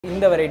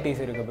இந்த வெரைட்டிஸ்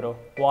இருக்கு bro.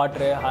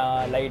 Water,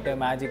 light,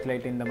 magic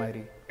light இந்த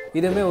மாதிரி.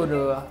 இதுமே ஒரு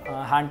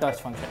ஹேண்ட் டார்ச்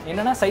ஃபங்க்ஷன்.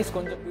 என்னன்னா சைஸ்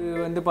கொஞ்சம்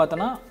வந்து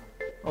பார்த்தோன்னா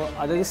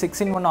அதாவது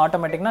 6-in-1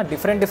 ஆட்டோமேட்டிக்னா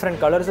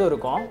டிஃப்ரெண்ட் கலர்ஸும்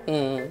இருக்கும்.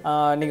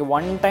 நீங்கள்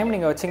ஒன் டைம்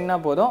நீங்கள் வச்சிங்கன்னா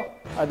போதும்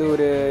அது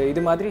ஒரு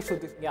இது மாதிரி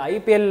சுற்றி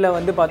ஐபிஎல்ல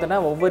வந்து பார்த்தோன்னா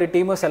ஒவ்வொரு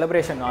டீமும்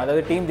செலிப்ரேஷன்,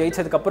 அதாவது டீம்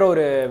ஜெயிச்சதுக்கப்புறம்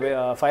ஒரு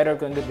ஃபயர்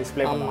ஒர்க் வந்து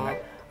டிஸ்பிளே பண்ணுவாங்க.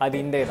 அது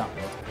இந்த தான்.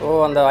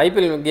 அந்த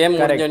ஐபிஎல் கேம்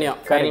முடிஞ்சோனியா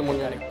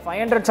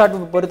 500 ஷாட்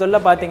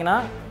பொறுத்தவரை பார்த்தீங்கன்னா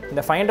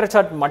இந்த 500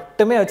 ஷாட்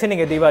மட்டுமே வச்சு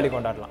நீங்கள் தீபாவளி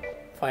கொண்டாடலாம்.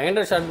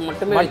 500 ஷாட்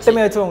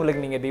மட்டுமே வச்சு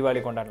உங்களுக்கு நீங்கள்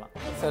தீபாவளி கொண்டாடலாம்.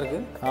 சார் இருக்கு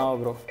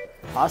ப்ரோ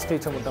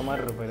ஆஸ்ட்ரிச் முட்டை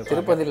மாதிரி இருக்கும். இது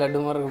திருப்பதி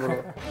லட்டு மாதிரி இருக்கு ப்ரோ.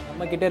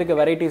 நம்ம கிட்ட இருக்க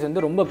வெரைட்டிஸ்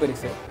வந்து ரொம்ப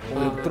பெருசு.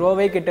 உங்களுக்கு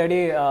த்ரோவே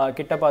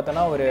கிட்ட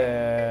பார்த்தோன்னா ஒரு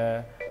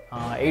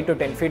 8 to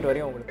 10 feet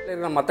வரையும்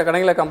உங்களுக்கு. மற்ற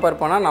கடைகளை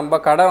கம்பேர் பண்ணால் நம்ம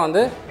கடை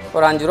வந்து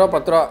ஒரு 5 ரூபா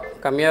 10 ரூபா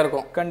கம்மியாக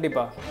இருக்கும்.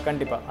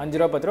 கண்டிப்பாக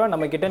 5 ரூபா 10 ரூபா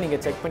நம்ம கிட்ட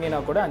நீங்கள் செக்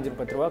பண்ணினா கூட 5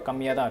 10 ரூபா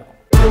கம்மியாக தான் இருக்கும்.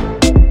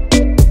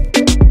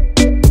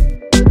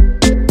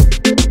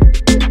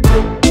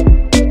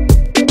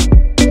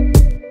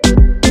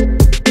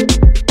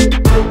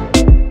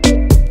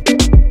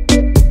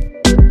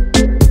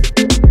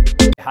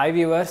 ஹாய்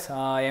வியூவர்ஸ்,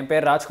 என்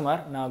பேர்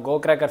ராஜ்குமார். நான் கோ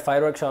கிராக்கர்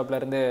ஃபயர் ஒர்க்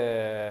ஷாப்லேருந்து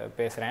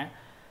பேசுகிறேன்.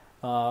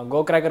 கோ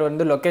கிராக்கர்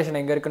வந்து லொக்கேஷன்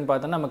எங்கே இருக்குதுன்னு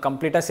பார்த்தோன்னா நம்ம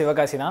கம்ப்ளீட்டாக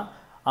சிவகாசி தான்.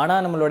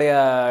 ஆனால் நம்மளுடைய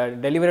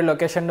டெலிவரி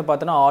லொக்கேஷன்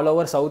பார்த்தோன்னா ஆல்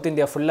ஓவர் சவுத்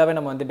இந்தியா ஃபுல்லாகவே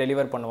நம்ம வந்து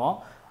டெலிவர் பண்ணுவோம்.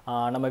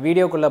 நம்ம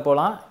வீடியோக்குள்ளே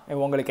போகலாம்.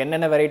 உங்களுக்கு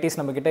என்னென்ன வெரைட்டிஸ்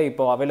நம்மக்கிட்ட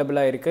இப்போ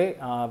அவைலபிளாக இருக்குது,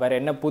 வேறு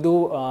என்ன புது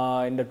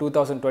இந்த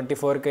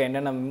 2024க்கு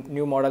என்னென்ன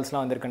நியூ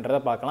மாடல்ஸ்லாம்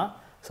வந்திருக்குன்றதை பார்க்கலாம்.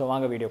 ஸோ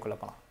வாங்க வீடியோக்குள்ளே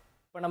போகலாம்.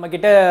 இப்போ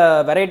நம்மக்கிட்ட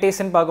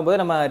வெரைட்டிஸ்ன்னு பார்க்கும்போது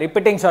நம்ம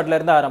ரிப்பீட்டிங்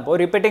ஷாட்லேருந்து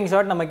ஆரம்பிப்போம். ரிப்பீட்டிங்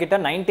ஷாட் நம்மக்கிட்ட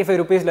 95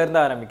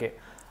 rupeesலேருந்து ஆரம்பிக்கு.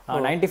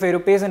 95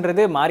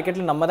 rupeesன்றது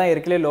மார்க்கெட்டில் நம்ம தான்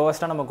இருக்கலே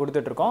லோவஸ்ட்டாக நம்ம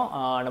கொடுத்துட்ருக்கோம்.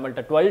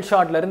 நம்மள்ட்ட 12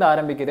 ஷாட்லேருந்து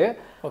ஆரம்பிக்குது.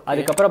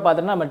 அதுக்கப்புறம்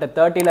பார்த்தோன்னா நம்மள்ட்ட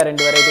 30ல்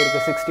 2 வெரைட்டி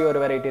இருக்குது, 60 ஒரு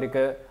வெரைட்டி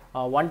இருக்குது,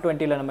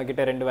 120ல்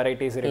நம்மக்கிட்ட 2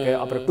 வெரைட்டிஸ் இருக்குது,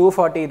 அப்புறம்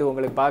 240 இது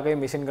உங்களுக்கு பார்க்கவே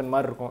மிஷின் கன்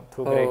மாதிரி இருக்கும்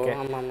த்ரூ பிரேக்கு.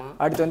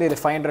 அடுத்து வந்து இது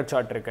 500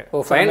 ஷாட்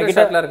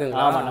இருக்குது.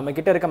 ஆமாம்,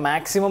 நம்மக்கிட்ட இருக்க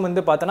மேக்ஸிமம்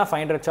வந்து பார்த்தோன்னா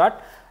 500 ஷாட்.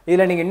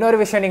 இதில் நீங்கள் இன்னொரு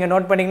விஷயம் நீங்கள்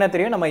நோட் பண்ணிங்கன்னா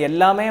தெரியும், நம்ம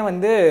எல்லாமே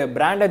வந்து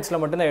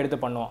பிராண்டட்ஸில் மட்டும்தான் எடுத்து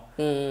பண்ணுவோம்.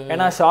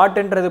 ஏன்னா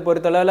ஷார்ட்ன்றது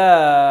பொறுத்தளவில்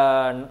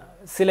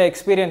சில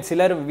எக்ஸ்பீரியன்ஸ்,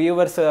 சிலர்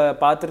வியூவர்ஸ்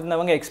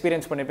பார்த்துருந்தவங்க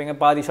எக்ஸ்பீரியன்ஸ் பண்ணியிருப்பீங்க,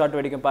 பாதி ஷாட்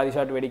வெடிக்கும் பாதி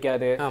ஷாட்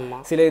வெடிக்காது,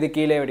 சில இது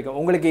கீழே வெடிக்கும்.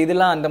 உங்களுக்கு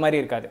இதெல்லாம் அந்த மாதிரி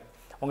இருக்காது.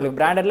 உங்களுக்கு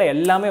பிராண்டட்ல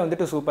எல்லாமே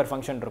வந்துட்டு சூப்பர்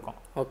ஃபங்க்ஷன் இருக்கும்.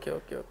 Okay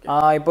okay okay.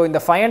 இப்போ இந்த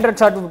 500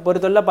 ஷாட்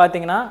பொறுத்தவரை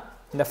பார்த்தீங்கன்னா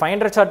இந்த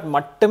 500 ஷாட்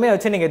மட்டுமே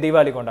வச்சு நீங்கள்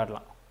தீபாவளி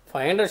கொண்டாடலாம்.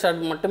 500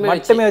 ஷாட்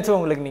மட்டுமே வச்சு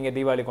உங்களுக்கு நீங்கள்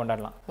தீபாவளி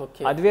கொண்டாடலாம்.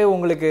 அதுவே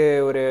உங்களுக்கு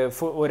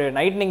ஒரு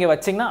நைட் நீங்கள்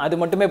வச்சிங்கன்னா அது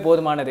மட்டுமே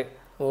போதுமானது.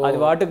 அது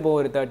வாட்டுக்கு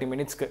போகும் ஒரு 30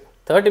 minutesக்கு.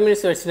 30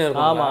 minutes வச்சுன்னு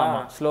இருக்கும். ஆமாம்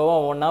ஆமாம்,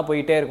 ஸ்லோவாக ஒன்றா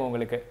போயிட்டே இருக்கும்.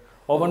 உங்களுக்கு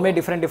ஒவ்வொன்றுமே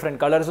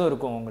டிஃப்ரெண்ட் கலர்ஸும்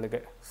இருக்கும் உங்களுக்கு.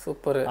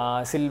 Super.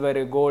 Silver,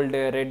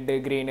 gold, red,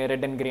 green,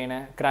 red and green,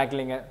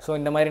 crackling, so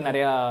இந்த மாதிரி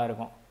நிறையா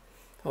இருக்கும்.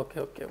 Okay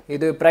okay.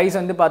 இது ப்ரைஸ்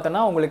வந்து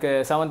பார்த்தோன்னா உங்களுக்கு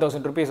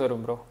 7,000 rupees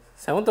வரும் ப்ரோ.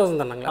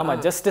 7,000 தானாங்களா?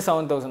 ஆமாம், ஜஸ்ட்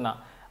 7,000 தான்.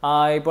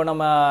 இப்போ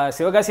நம்ம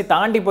சிவகாசி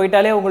தாண்டி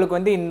போயிட்டாலே உங்களுக்கு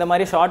வந்து இந்த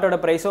மாதிரி ஷார்ட்டோட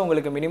ப்ரைஸும்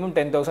உங்களுக்கு மினிமம்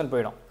 10,000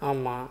 போயிடும்.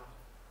 ஆமாம்.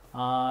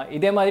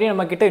 இதே மாதிரி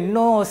நம்மக்கிட்ட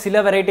இன்னும்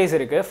சில வெரைட்டிஸ்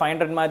இருக்குது.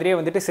 500 மாதிரியே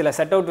வந்துட்டு சில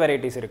செட் அவுட்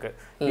வெரைட்டிஸ் இருக்குது.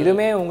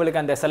 இதுவுமே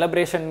உங்களுக்கு அந்த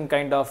செலிப்ரேஷன்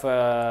கைண்ட் ஆஃப்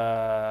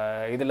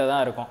இதில்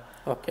தான் இருக்கும்.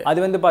 ஓகே. அது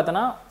வந்து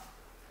பார்த்தோன்னா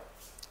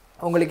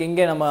உங்களுக்கு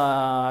இங்கே நம்ம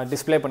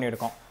டிஸ்பிளே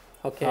பண்ணியிருக்கோம்.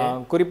 ஓகே.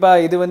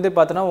 குறிப்பாக இது வந்து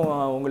பார்த்தோன்னா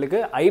உங்களுக்கு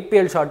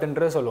ஐபிஎல்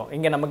ஷாட்டுன்ற சொல்லுவோம்.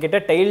 இங்கே நம்மக்கிட்ட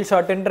டெயில்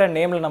ஷாட்டுன்ற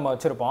நேமில் நம்ம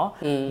வச்சுருப்போம்.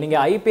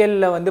 நீங்கள்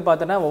ஐபிஎல்ல வந்து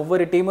பார்த்தோன்னா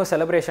ஒவ்வொரு டீமும்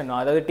செலிப்ரேஷன்,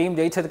 அதாவது டீம்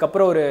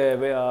ஜெயிச்சதுக்கப்புறம் ஒரு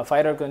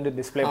ஃபயர் ஒர்க் வந்து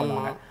டிஸ்பிளே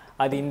பண்ணுவாங்க.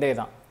 அது இந்த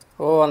தான்.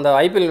 அந்த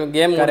ஐபிஎல்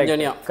கேம்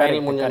முடிஞ்சோனியா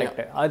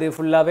கரெக்ட். அது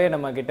ஃபுல்லாகவே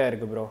நம்ம கிட்ட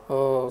இருக்கு ப்ரோ.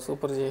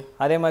 Super G.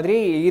 அதே மாதிரி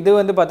இது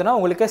வந்து பார்த்தோன்னா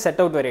உங்களுக்கு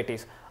செட் அவுட்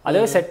வெரைட்டிஸ்.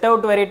 அதாவது செட்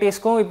அவுட்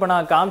வெரைட்டிஸ்க்கும் இப்போ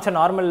நான் காமிச்ச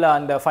நார்மல்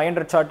அந்த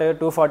 500 ஷாட்டு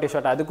 240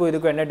 ஷாட்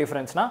இதுக்கும் என்ன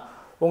டிஃப்ரென்ஸ்னா,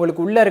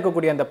 உங்களுக்கு உள்ளே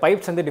இருக்கக்கூடிய அந்த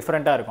பைப்ஸ் வந்து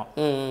டிஃப்ரெண்ட்டாக இருக்கும்.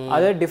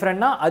 அது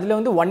டிஃப்ரெண்ட்னா அதில்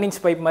வந்து 1 inch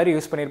பைப் மாதிரி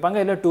யூஸ் பண்ணியிருப்பாங்க,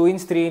 இல்லை 2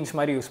 inch 3 inch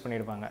மாதிரி யூஸ்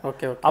பண்ணியிருப்பாங்க.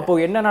 ஓகே. அப்போ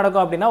என்ன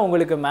நடக்கும் அப்படின்னா,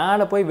 உங்களுக்கு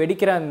மேலே போய்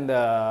வெடிக்கிற அந்த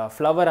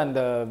ஃப்ளவர்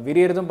அந்த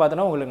விரியறதும்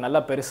பார்த்தோன்னா உங்களுக்கு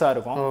நல்லா பெருசாக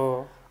இருக்கும்.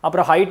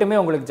 அப்புறம் ஹைட்டுமே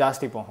உங்களுக்கு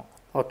ஜாஸ்தி போகும்.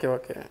 Okay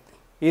okay.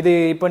 இது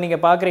இப்போ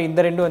நீங்கள் பார்க்குற இந்த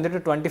ரெண்டு வந்துட்டு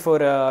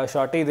 24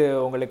 ஷாட்டு. இது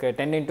உங்களுக்கு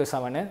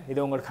 10x7. இது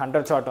உங்களுக்கு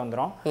 100 ஷாட்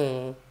வந்துடும்.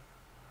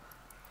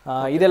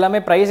 இது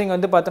எல்லாமே ப்ரைஸிங்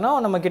வந்து பார்த்தோன்னா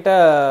நம்மக்கிட்ட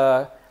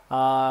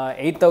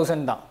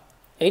 8,000 தான்.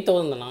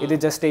 8,000 தானா? இது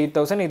ஜஸ்ட்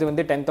 8,000. இது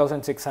வந்து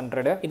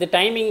 10,600. இது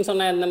டைமிங்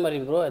சொன்னால் எந்த மாதிரி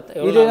ப்ரோ?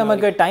 இது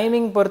நமக்கு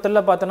டைமிங்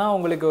பொறுத்தல பார்த்தோன்னா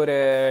உங்களுக்கு ஒரு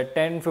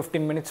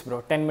 10-15 minutes ப்ரோ.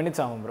 10 minutes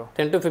ஆகும் ப்ரோ.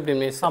 10 to 15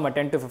 minutes. ஆமாம்,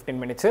 10 to 15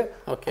 minutes.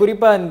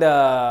 குறிப்பாக இந்த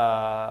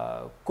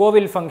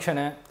கோவில்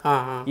ஃபங்க்ஷனு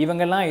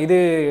இவங்கெல்லாம் இது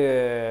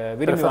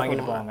விரும்பி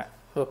வாங்கிட்டு போவாங்க.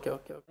 Okay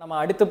okay. நம்ம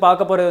அடுத்து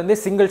பார்க்க போகிறது வந்து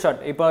சிங்கிள் ஷாட்.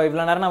 இப்போ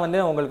இவ்வளோ நேரம் நான் வந்து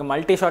உங்களுக்கு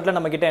மல்டி ஷாட்டில்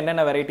நம்மக்கிட்ட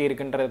என்னென்ன வெரைட்டி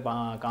இருக்குன்றது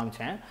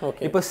காமிச்சேன்.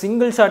 இப்போ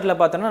சிங்கிள் ஷாட்டில்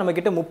பார்த்தோன்னா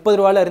நம்மக்கிட்ட 30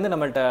 ரூபாயிலேருந்து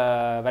நம்மள்ட்ட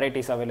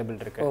வெரைட்டிஸ் அவைலபிள்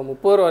இருக்குது.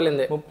 30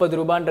 ரூபாயிலேருந்து 30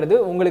 ரூபான்றது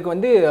உங்களுக்கு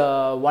வந்து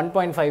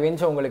 1.5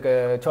 inch உங்களுக்கு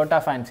சோட்டா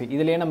ஃபேன்சி.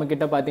 இதுலேயே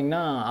நம்மக்கிட்ட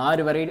பார்த்தீங்கன்னா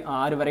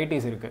 6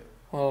 வெரைட்டிஸ் இருக்குது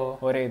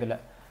ஒரே இதில்.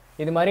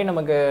 இது மாதிரி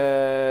நமக்கு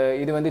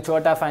இது வந்து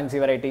சோட்டா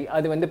ஃபேன்சி வெரைட்டி.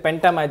 அது வந்து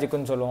பென்டா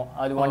மேஜிக்னு சொல்லுவோம்.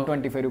 அது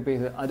 125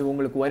 rupees. அது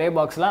உங்களுக்கு ஒரே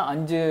பாக்ஸில்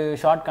 5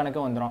 ஷாட்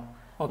கணக்கு வந்துடும்.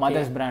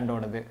 மதர்ஸ்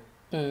பிராண்டோடது.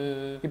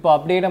 இப்போ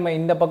அப்படியே நம்ம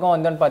இந்த பக்கம்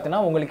வந்தோன்னு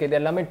பார்த்தீங்கன்னா உங்களுக்கு இது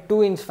எல்லாமே 2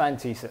 inch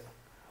ஃபேன்சிஸ்.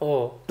 ஓ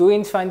 2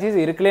 inch ஃபேன்சிஸ்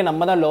இருக்குல்லே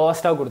நம்ம தான்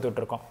லோவஸ்ட்டாக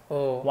கொடுத்துட்ருக்கோம்.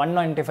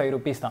 195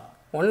 rupees தான்.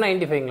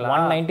 195ங்களா?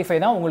 195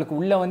 தான். உங்களுக்கு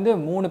உள்ளே வந்து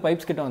 3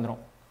 pipes கிட்ட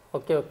வந்துடும்.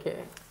 Okay okay.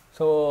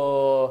 ஸோ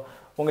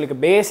உங்களுக்கு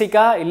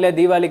பேசிக்காக இல்லை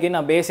தீபாவளிக்கு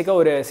நான்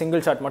பேசிக்காக ஒரு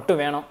சிங்கிள் ஷாட் மட்டும்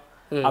வேணும்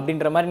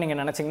அப்படின்ற மாதிரி நீங்கள்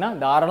நினச்சிங்கன்னா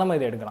தாராளமாக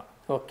இது எடுக்கலாம்.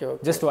 Okay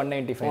okay. ஜஸ்ட்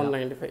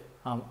 195.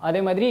 ஆமாம். அதே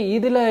மாதிரி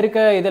இதில் இருக்க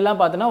இதெல்லாம்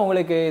பார்த்தோன்னா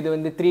உங்களுக்கு இது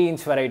வந்து 3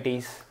 inch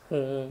வெரைட்டிஸ்.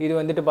 இது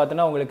வந்துட்டு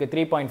பார்த்தோன்னா உங்களுக்கு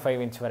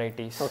 3.5 inch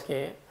வெரைட்டிஸ். ஓகே.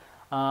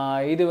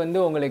 இது வந்து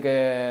உங்களுக்கு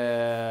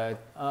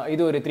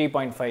இது ஒரு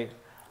 3.5.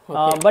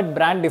 பட்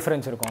பிராண்ட்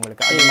டிஃப்ரென்ஸ் இருக்கும்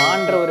உங்களுக்கு. அது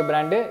மான்ற ஒரு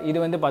பிராண்டு, இது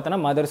வந்து பார்த்தோன்னா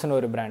மதர்ஸ்னு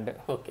ஒரு பிராண்டு.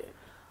 ஓகே.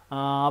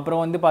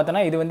 அப்புறம் வந்து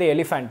பார்த்தோன்னா இது வந்து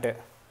எலிஃபேண்ட்டு.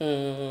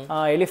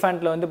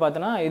 எலிஃபேண்ட்டில் வந்து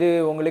பார்த்தோன்னா இது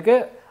உங்களுக்கு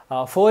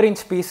 4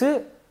 inch piece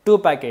 2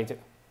 package.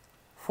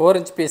 4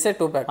 inch பீஸே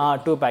 2 pack.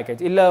 2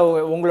 package. இல்லை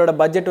உங்களோட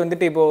பட்ஜெட்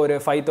வந்துட்டு இப்போ ஒரு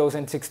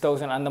 5,000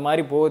 6,000 அந்த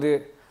மாதிரி போகுது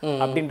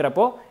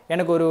அப்படின்றப்போ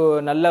எனக்கு ஒரு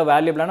நல்ல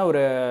வேல்யூபிளான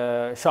ஒரு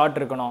ஷார்ட்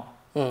இருக்கணும்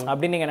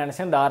அப்படின்னு நீங்கள்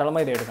நினச்சேன்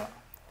தாராளமாக இதை எடுக்கலாம்.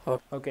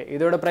 ஓகே.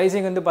 இதோட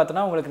ப்ரைஸிங் வந்து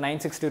பார்த்தோன்னா உங்களுக்கு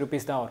 960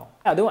 rupees தான் வரும்.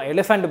 அதுவும்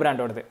எலிஃபேண்ட்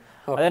பிராண்டோடது.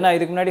 அதே நான்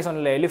இதுக்கு முன்னாடி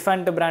சொன்னல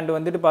எலிஃபேண்ட் பிராண்ட்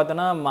வந்துட்டு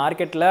பார்த்தோன்னா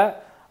மார்க்கெட்டில்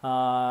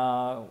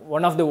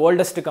one of the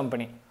oldest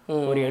company.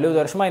 ஒரு 70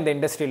 வருஷமாக இந்த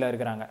இண்டஸ்ட்ரியில்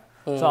இருக்கிறாங்க.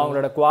 ஸோ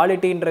அவங்களோட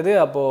குவாலிட்டின்றது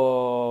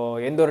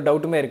அப்போது எந்த ஒரு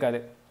டவுட்டுமே இருக்காது.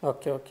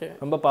 Okay okay.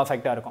 ரொம்ப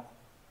பர்ஃபெக்டாக இருக்கும்.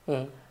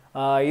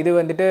 இது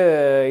வந்துட்டு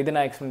இது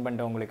நான் எக்ஸ்பிளைன்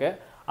பண்ணிட்டேன் உங்களுக்கு.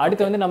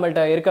 அடுத்து வந்து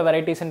நம்மள்ட்ட இருக்க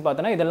வெரைட்டிஸ்ன்னு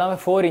பார்த்தோன்னா இதெல்லாமே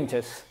 4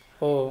 inches.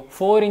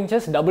 4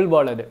 inches டபுள்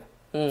பால். அது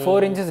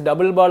 4 inches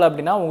டபுள் பால்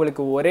அப்படின்னா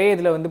உங்களுக்கு ஒரே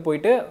இதில் வந்து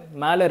போயிட்டு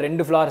மேலே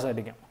 2 flowers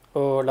அடிக்கும்.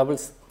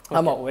 டபுள்ஸ்.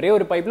 ஆமாம், ஒரே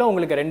ஒரு பைப்பில்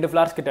உங்களுக்கு 2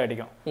 flowers கிட்ட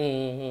அடிக்கும்.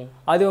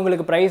 அது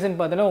உங்களுக்கு ப்ரைஸ்ன்னு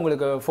பார்த்தோன்னா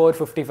உங்களுக்கு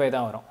 455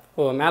 தான் வரும்.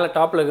 மேலே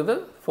டாப்பில் இருக்குது.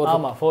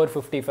 ஆமாம்,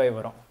 455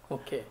 வரும்.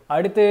 ஓகே.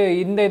 அடுத்து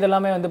இந்த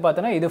இதெல்லாமே வந்து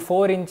பார்த்தோன்னா இது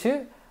 4 inch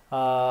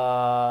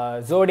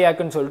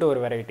ஜோடியாக்குன்னு சொல்லிட்டு ஒரு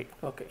வெரைட்டி.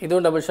 ஓகே.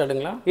 இதுவும் டபுள்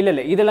ஷாட்டுங்களா?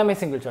 இல்லை இதெல்லாமே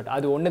சிங்கிள் ஷாட்.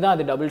 அது ஒன்று தான்,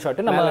 அது டபுள்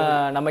ஷாட்டு.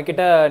 நம்ம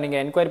கிட்ட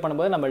நீங்கள் என்கொயரி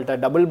பண்ணும்போது நம்மள்ட்ட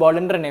டபுள்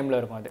பால்ன்ற நேமில்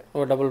இருக்கும். அது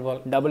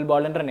டபுள்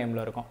பால்ன்ற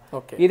நேமில் இருக்கும்.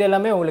 ஓகே. இது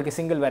எல்லாமே உங்களுக்கு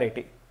சிங்கிள்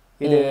வெரைட்டி.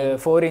 இது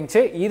 4 inch.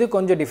 இது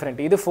கொஞ்சம் டிஃப்ரெண்ட்.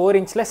 இது 4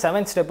 inchல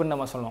 7 ஸ்டெப்னு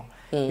நம்ம சொல்லுவோம்.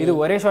 இது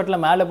ஒரே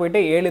ஷாட்டில் மேலே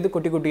போயிட்டு 7 இது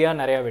குட்டி குட்டியாக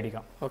நிறையா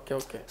வெடிக்கும். Okay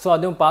okay. ஸோ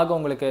அதுவும் பார்க்க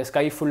உங்களுக்கு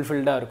ஸ்கை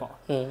ஃபுல்ஃபில்டாக இருக்கும்.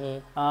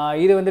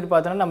 இது வந்துட்டு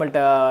பார்த்தோன்னா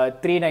நம்மள்ட்ட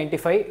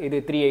 395, இது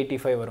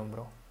 385 வரும்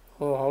ப்ரோ.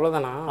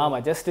 அவ்வளோதானா?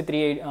 ஆமாம், ஜஸ்ட்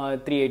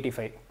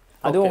 385.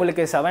 அதுவும்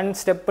உங்களுக்கு 7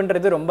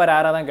 ஸ்டெப்புன்றது ரொம்ப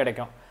ரேராக தான்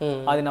கிடைக்கும்.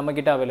 அது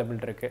நம்மக்கிட்ட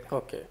அவைலபிள் இருக்குது.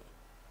 ஓகே.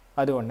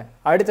 அது ஒன்று.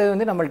 அடுத்தது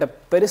வந்து நம்மள்ட்ட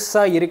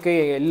பெருசாக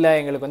இருக்குது, இல்லை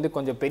எங்களுக்கு வந்து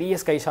கொஞ்சம் பெரிய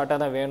ஸ்கை ஷாட்டாக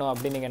தான் வேணும்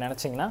அப்படின்னு நீங்கள்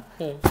நினச்சிங்கன்னா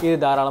இது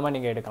தாராளமாக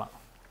நீங்கள் எடுக்கலாம்.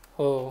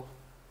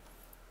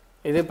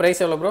 இது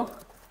ப்ரைஸ் எவ்வளோ ப்ரோ?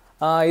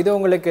 இது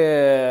உங்களுக்கு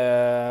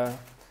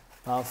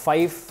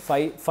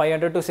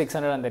 500 to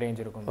 600 அந்த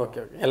ரேஞ்ச் இருக்கும். Okay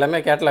okay. எல்லாமே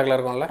கேட்டலாகில்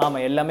இருக்கும்ல?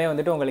 ஆமாம், எல்லாமே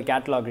வந்துட்டு உங்களுக்கு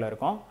கேட்டலாகில்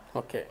இருக்கும்.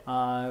 ஓகே.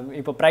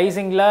 இப்போ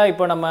ப்ரைஸிங்கில்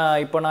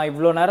இப்போ நான்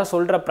இவ்வளோ நேரம்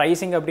சொல்கிற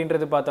ப்ரைஸிங்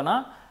அப்படின்றது பார்த்தோன்னா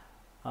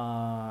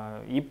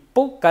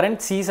இப்போ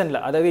கரண்ட் சீசனில்,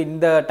 அதாவது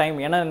இந்த டைம்,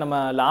 ஏன்னா நம்ம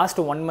லாஸ்ட்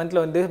 1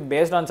 monthல வந்து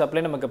பேஸ்ட் ஆன்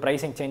சப்ளை நமக்கு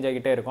ப்ரைஸிங் சேஞ்ச்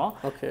ஆகிட்டே இருக்கும்.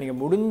 நீங்கள்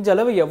முடிஞ்ச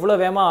அளவு எவ்வளோ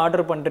வேகமாக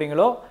ஆர்டர்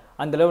பண்ணுறீங்களோ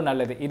அந்தளவு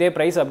நல்லது. இதே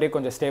ப்ரைஸ் அப்படியே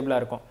கொஞ்சம்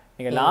ஸ்டேபிளாக இருக்கும்.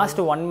 நீங்கள்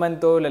லாஸ்ட் 1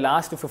 month இல்லை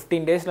லாஸ்ட்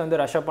 15 daysல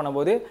வந்து ரஷ்அப்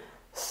பண்ணும்போது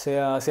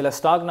சில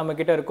ஸ்டாக்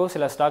நம்மக்கிட்ட இருக்கும்,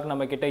 சில ஸ்டாக்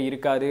நம்மக்கிட்ட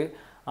இருக்காது.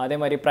 அதே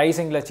மாதிரி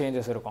ப்ரைஸிங்கில்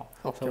சேஞ்சஸ் இருக்கும்.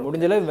 ஸோ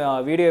முடிஞ்சளவு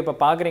வீடியோ இப்போ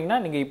பார்க்குறீங்கன்னா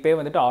நீங்கள் இப்போயே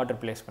வந்துட்டு ஆர்டர்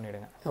ப்ளேஸ்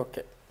பண்ணிவிடுங்க.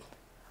 ஓகே.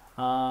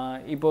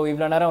 இப்போது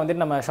இவ்வளோ நேரம்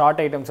வந்துட்டு நம்ம ஷார்ட்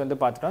ஐட்டம்ஸ் வந்து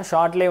பார்த்துட்டோம்.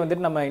 ஷார்ட்லேயே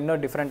வந்துட்டு நம்ம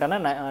இன்னும் டிஃப்ரெண்ட்டான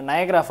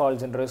நயக்ரா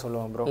ஃபால்ஸ்ன்றது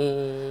சொல்லுவோம் ப்ரோ.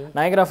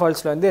 நயக்ரா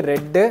ஃபால்ஸில் வந்து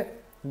ரெட்டு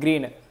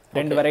க்ரீனு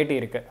 2 வெரைட்டி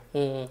இருக்குது.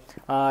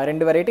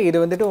 2 வெரைட்டி. இது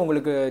வந்துட்டு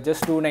உங்களுக்கு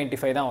ஜஸ்ட்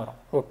 295 தான் வரும்.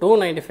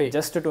 295?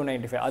 ஜஸ்ட்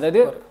 295.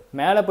 அதாவது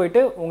மேலே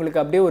போயிட்டு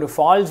உங்களுக்கு அப்படியே ஒரு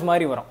ஃபால்ஸ்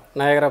மாதிரி வரும்.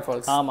 Niagara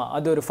falls. ஆமாம்,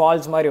 அது ஒரு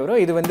ஃபால்ஸ் மாதிரி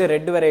வரும். இது வந்து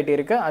ரெட் வெரைட்டி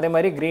இருக்குது. அதே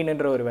மாதிரி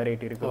க்ரீனுன்ற ஒரு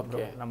வெரைட்டி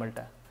இருக்குது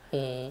நம்மள்ட்ட.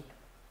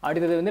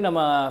 அடுத்தது வந்து நம்ம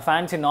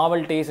ஃபேன்சி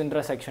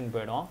நாவல்டீஸ்ன்ற செக்ஷன்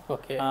போயிடும்.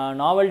 ஓகே.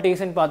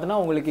 நாவல்டீஸ்ன்னு பார்த்தோன்னா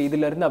உங்களுக்கு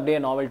இதுலேருந்து அப்படியே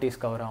நாவல்டீஸ்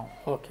கவர் ஆகும்.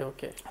 Okay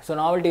okay. ஸோ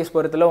நாவல்டீஸ்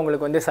பொறுத்தல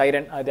உங்களுக்கு வந்து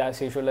சைரன், அது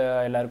ஆஸ் யூஷுவல்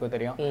எல்லாருக்கும்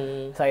தெரியும்.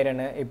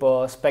 சைரனு.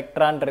 இப்போது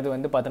ஸ்பெக்ட்ரான்றது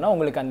வந்து பார்த்தோன்னா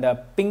உங்களுக்கு அந்த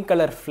பிங்க்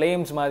கலர்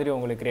ஃப்ளேம்ஸ் மாதிரி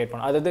உங்களுக்கு கிரியேட்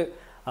பண்ணும். அதாவது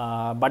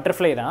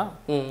பட்டர்ஃப்ளை தான்.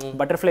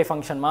 பட்டர்ஃப்ளை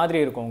ஃபங்க்ஷன் மாதிரி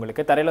இருக்கும்.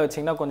 உங்களுக்கு தரையில்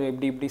வச்சிங்கன்னா கொஞ்சம்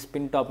இப்படி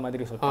ஸ்பின் டாப்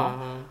மாதிரி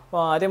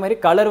சொல்லுவோம். அதே மாதிரி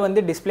கலர்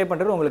வந்து டிஸ்பிளே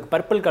பண்ணுறது உங்களுக்கு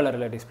பர்பிள்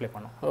கலரில் டிஸ்பிளே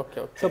பண்ணும்.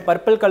 ஓகே. ஸோ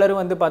பர்பிள்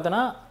கலர் வந்து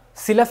பார்த்தோன்னா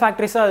சில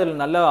ஃபேக்ட்ரிஸாக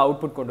அதில் நல்ல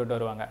அவுட்புட் கொண்டுட்டு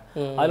வருவாங்க.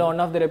 அதில்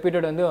ஒன் ஆஃப் தி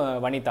ரெப்யூட்டட் வந்து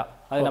வனிதா,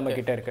 அது நம்ம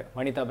கிட்ட இருக்குது,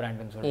 வனிதா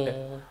பிராண்டுன்னு சொல்லிட்டு.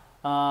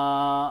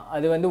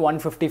 அது வந்து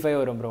 155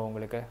 வரும் ப்ரோ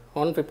உங்களுக்கு.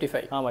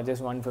 155? ஆமாம்,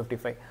 ஜஸ்ட்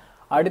 155.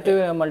 அடுத்து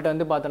நம்மள்ட்ட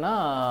வந்து பார்த்தோன்னா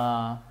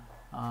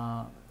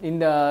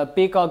இந்த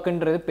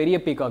பீகாக்குன்றது பெரிய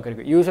பீகாக்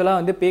இருக்குது. யூஸ்வலாக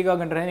வந்து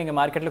பீகாக்குன்றது நீங்கள்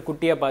மார்க்கெட்டில்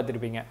குட்டியாக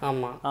பார்த்துருப்பீங்க.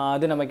 ஆமாம்,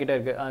 அது நம்ம கிட்ட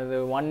இருக்குது.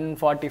 அது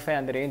 145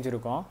 அந்த ரேஞ்ச்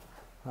இருக்கும்.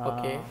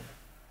 ஓகே.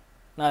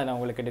 நான்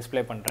உங்களுக்கு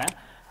டிஸ்பிளே பண்ணுறேன்.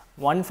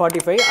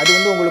 145. அது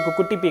வந்து உங்களுக்கு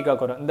குட்டி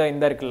பீகாக் வரும்.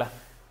 இந்த இருக்குல்ல,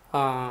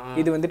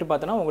 இது வந்துட்டு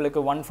பார்த்தோன்னா உங்களுக்கு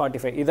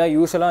 145. இதான்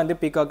யூஸ்வலாக வந்து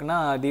பீகாக்னா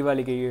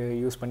தீபாவளிக்கு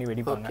யூஸ் பண்ணி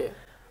வெடிப்பாங்க.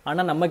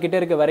 ஆனால் நம்ம கிட்ட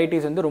இருக்க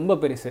வெரைட்டிஸ் வந்து ரொம்ப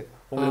பெருசு.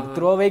 உங்களுக்கு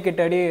த்ரோவே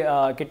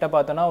கிட்ட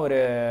பார்த்தோன்னா ஒரு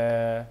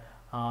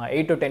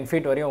 8 to 10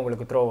 feet வரையும்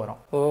உங்களுக்கு த்ரோ வரும்.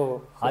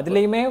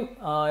 அதுலேயுமே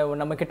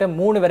நம்மக்கிட்ட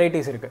 3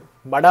 வெரைட்டிஸ் இருக்குது.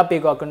 படா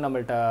பீகாக்குன்னு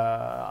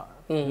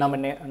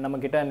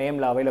நம்மக்கிட்ட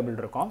நேமில் அவைலபிள்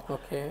இருக்கும்.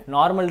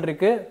 நார்மல்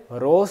இருக்குது,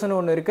 ரோஸ்னு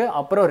ஒன்று இருக்குது,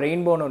 அப்புறம்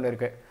ரெயின்போன்னு ஒன்று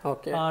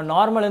இருக்குது.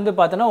 நார்மல் வந்து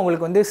பார்த்தோன்னா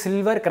உங்களுக்கு வந்து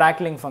சில்வர்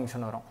கிராக்லிங்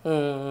ஃபங்க்ஷன் வரும்.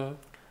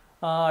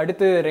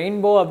 அடுத்து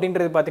ரெயின்போ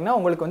அப்படின்றது பார்த்தீங்கன்னா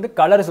உங்களுக்கு வந்து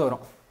கலர்ஸ்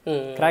வரும்,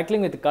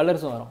 கிராக்லிங் வித்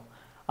கலர்ஸ் வரும்.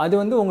 அது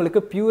வந்து உங்களுக்கு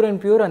பியூர்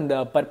அண்ட் பியூர் அந்த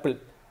பர்பிள்.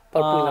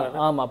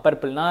 ஆமாம்,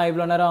 பர்பிள். நான்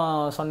இவ்வளோ நேரம்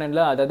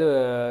சொன்னேன்ல, அதாவது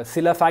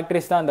சில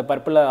ஃபேக்ட்ரிஸ் தான் அந்த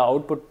பர்பிளை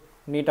அவுட்புட்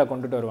நீட்டாக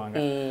கொண்டுட்டு வருவாங்க.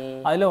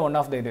 அதில் ஒன்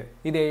ஆஃப் த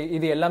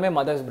இது எல்லாமே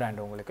மதர்ஸ்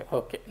பிராண்ட் உங்களுக்கு.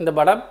 ஓகே. இந்த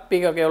படா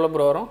பீகாக் எவ்வளோ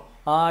ப்ரோ வரும்?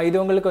 இது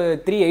உங்களுக்கு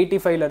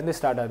 385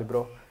 ஸ்டார்ட் ஆகுது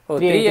ப்ரோ.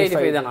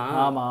 385 தானா?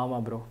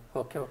 ஆமாம் ப்ரோ.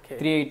 Okay okay.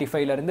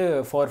 385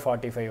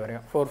 445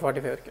 வரையும்.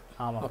 445 வரைக்கும்.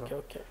 ஆமாம். Okay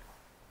okay.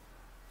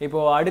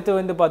 இப்போது அடுத்து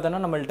வந்து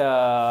பார்த்தோன்னா நம்மள்ட்ட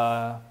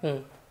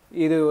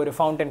இது ஒரு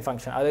ஃபவுண்டன்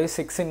ஃபங்க்ஷன், அதாவது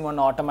 6-in-1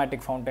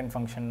 ஆட்டோமேட்டிக் ஃபவுண்டன்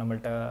ஃபங்க்ஷன்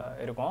நம்மள்ட்ட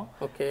இருக்கும்.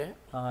 ஓகே.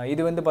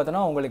 இது வந்து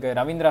பார்த்தோன்னா உங்களுக்கு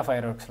ரவீந்திரா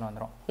ஃபயர் ஒர்க்ஸில்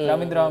வந்துடும்.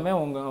 ரவீந்திராவுமே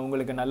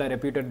உங்களுக்கு நல்ல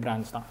ரெப்யூட்டட்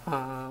பிராண்ட்ஸ் தான்.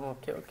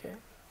 Okay okay.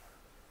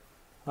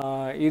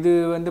 இது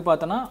வந்து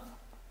பார்த்தோன்னா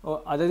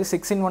அதாவது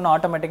 6-in-1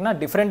 ஆட்டோமேட்டிக்னா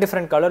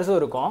டிஃப்ரெண்ட் கலர்ஸும்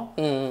இருக்கும்.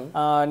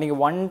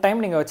 நீங்கள் ஒன்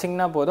டைம் நீங்கள்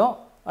வச்சிங்கன்னா போதும்,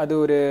 அது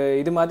ஒரு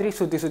இது மாதிரி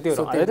சுற்றி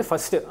வரும். அதாவது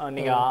ஃபஸ்ட்டு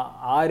நீங்கள்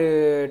 6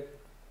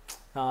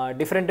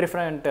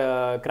 டிஃப்ரெண்ட்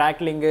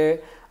கிராக்லிங்கு,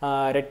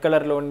 ரெட்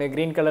கலரில் ஒன்று,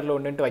 க்ரீன் கலரில்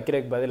ஒன்றுன்ட்டு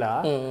வைக்கிறதுக்கு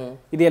பதிலாக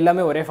இது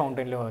எல்லாமே ஒரே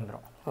ஃபவுண்டன்லேயே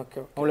வந்துடும். ஓகே.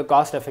 உங்களுக்கு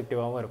காஸ்ட்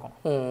எஃபெக்டிவாகவும் இருக்கும்.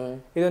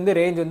 இது வந்து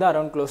ரேஞ்ச் வந்து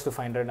அரௌண்ட் க்ளோஸ் டு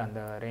 500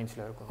 அந்த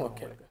ரேஞ்சில் இருக்கும்.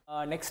 ஓகே.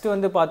 நெக்ஸ்ட்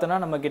வந்து பார்த்தோன்னா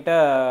நம்மக்கிட்ட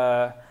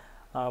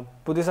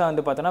புதுசாக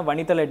வந்து பார்த்தோன்னா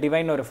வனிதல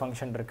டிவைன் ஒரு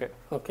ஃபங்க்ஷன் இருக்குது.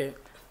 ஓகே.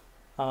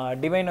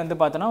 டிவைன் வந்து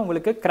பார்த்தோன்னா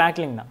உங்களுக்கு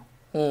கிராக்லிங் தான்,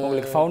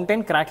 உங்களுக்கு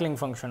ஃபவுண்டன் கிராக்லிங்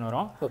ஃபங்க்ஷன்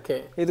வரும். ஓகே.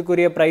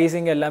 இதுக்குரிய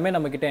ப்ரைஸிங் எல்லாமே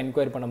நம்மக்கிட்ட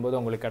என்கொயரி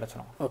பண்ணும்போது உங்களுக்கு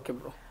கிடச்சிடும். Okay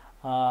bro.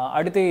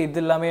 அடுத்து இது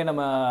எல்லாமே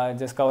நம்ம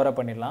ஜஸ்ட் கவர் அப்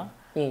பண்ணிடலாம்.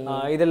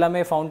 இது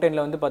எல்லாமே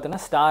ஃபவுண்டனில் வந்து பார்த்தோன்னா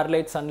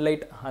ஸ்டார்லைட்,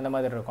 சன்லைட் அந்த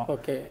மாதிரி இருக்கும்.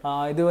 ஓகே.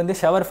 இது வந்து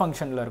ஷவர்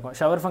ஃபங்க்ஷனில் இருக்கும்.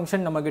 ஷவர்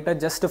ஃபங்க்ஷன் நம்மக்கிட்ட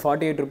ஜஸ்ட்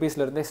 48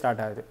 rupeesலேருந்தே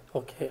ஸ்டார்ட் ஆகுது.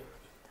 ஓகே.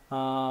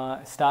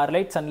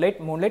 ஸ்டார்லைட், சன்லைட்,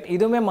 மூன்லைட்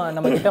இதுவுமே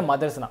நம்மக்கிட்ட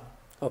மதர்ஸ் தான்.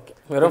 ஓகே.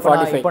 வெறும்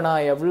 45. இப்போ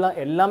நான்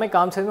எல்லாமே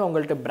காமிச்சதுமே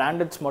உங்கள்கிட்ட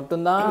பிராண்டட்ஸ்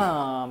மட்டும்தான்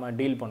நம்ம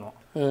டீல் பண்ணுவோம்.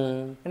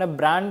 ஏன்னா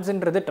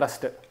பிராண்ட்ஸுன்றது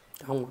ட்ரஸ்ட்டு.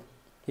 ஆமாம்.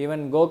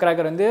 ஈவன் கோ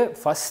கிராக்கர் வந்து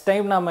ஃபஸ்ட்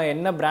டைம் நம்ம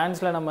என்ன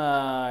பிராண்ட்ஸில் நம்ம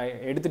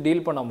எடுத்து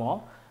டீல் பண்ணோமோ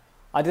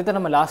அதுதான்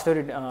நம்ம லாஸ்ட்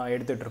வரை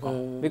எடுத்துகிட்டு இருக்கோம்.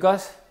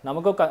 பிகாஸ்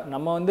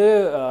நம்ம வந்து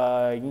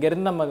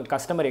இங்கேருந்து நம்ம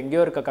கஸ்டமர்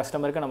எங்கேயோ இருக்க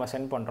கஸ்டமருக்கு நம்ம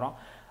சென்ட் பண்ணுறோம்.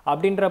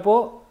 அப்படின்றப்போ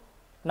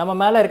நம்ம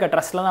மேலே இருக்க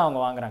ட்ரஸ்ட்டில் தான்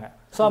அவங்க வாங்குறாங்க.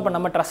 ஸோ அப்போ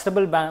நம்ம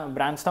ட்ரஸ்டபிள்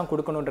பிராண்ட்ஸ் தான்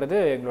கொடுக்கணுன்றது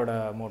எங்களோட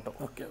மோட்டோ.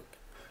 Okay okay.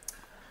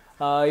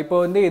 இப்போ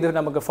வந்து இது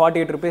நமக்கு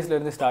 48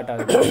 rupeesலேருந்து ஸ்டார்ட்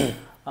ஆகுது.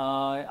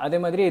 அதே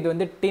மாதிரி இது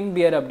வந்து டின்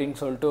பியர் அப்படின்னு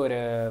சொல்லிட்டு ஒரு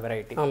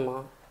வெரைட்டி.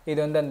 ஆமாம். இது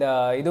வந்து அந்த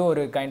இதுவும்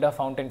ஒரு கைண்ட் ஆஃப்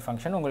ஃபவுண்டன்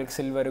ஃபங்க்ஷன், உங்களுக்கு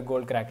சில்வர்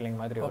கோல்ட் கிராக்லிங்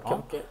மாதிரி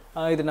வரும்.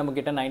 இது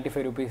நம்மக்கிட்ட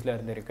 95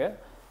 rupeesலேருந்து இருக்குது.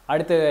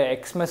 அடுத்து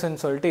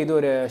எக்ஸ்மெஸ்ன்னு சொல்லிட்டு இது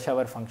ஒரு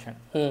ஷவர் ஃபங்க்ஷன்.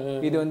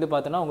 இது வந்து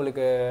பார்த்தோன்னா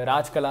உங்களுக்கு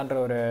ராஜ்கலான்ற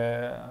ஒரு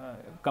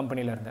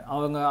கம்பெனிலேருந்து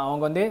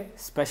அவங்க வந்து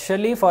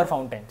specially for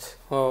fountains,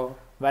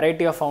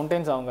 variety of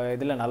fountains அவங்க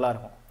இதில்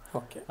நல்லாயிருக்கும்.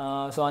 ஓகே.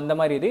 ஸோ அந்த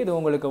மாதிரி இது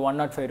உங்களுக்கு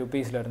 105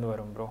 rupeesலேருந்து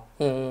வரும் ப்ரோ.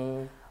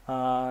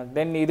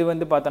 தென் இது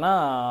வந்து பார்த்தோன்னா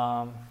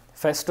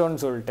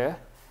ஃபெஸ்டோன்னு சொல்லிட்டு.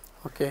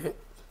 ஓகே.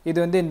 இது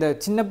வந்து இந்த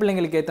சின்ன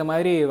பிள்ளைங்களுக்கு ஏற்ற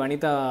மாதிரி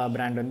வனிதா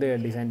பிராண்ட் வந்து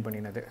டிசைன்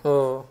பண்ணினது.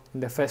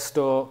 இந்த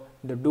ஃபெஸ்டோ,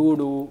 இந்த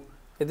டூடு,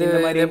 இது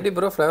மாதிரி எப்படி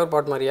ப்ரோ? ஃப்ளவர்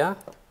பாட் மாதிரியா?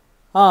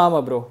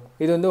 ஆமாம் ப்ரோ.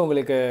 இது வந்து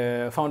உங்களுக்கு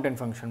ஃபவுண்டன்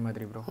ஃபங்க்ஷன்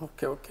மாதிரி bro.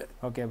 Okay okay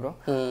okay bro.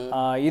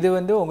 இது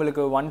வந்து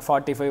உங்களுக்கு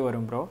 145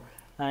 வரும் ப்ரோ.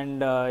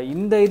 அண்ட்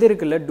இந்த இது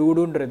இருக்குல்ல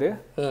டூடுன்றது,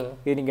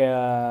 இது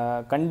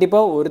நீங்கள்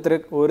கண்டிப்பாக ஒரு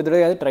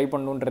தடவையாவது ட்ரை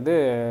பண்ணணுன்றது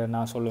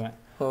நான் சொல்லுவேன்.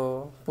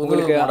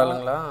 உங்களுக்கு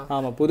மாடலுங்களா?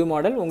 ஆமாம், புது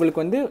மாடல்.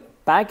 உங்களுக்கு வந்து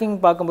பேக்கிங்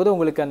பார்க்கும்போது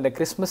உங்களுக்கு அந்த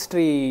கிறிஸ்மஸ்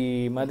ட்ரீ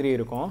மாதிரி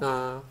இருக்கும்.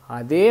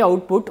 அதே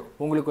அவுட்புட்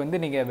உங்களுக்கு வந்து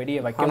நீங்கள் வெளியே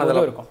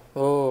வைக்கிறதும் இருக்கும்.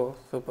 ஓ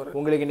சூப்பர்.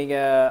 உங்களுக்கு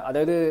நீங்கள்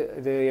அதாவது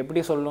இது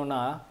எப்படி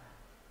சொல்லணும்னா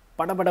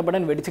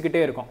படன்னு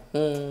வெடிச்சுக்கிட்டே இருக்கும்.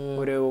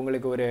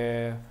 உங்களுக்கு ஒரு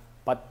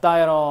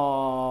 10,000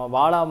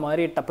 வாழா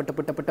மாதிரி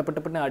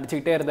டப்புன்னு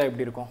அடிச்சுக்கிட்டே இருந்தால்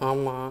எப்படி இருக்கும்?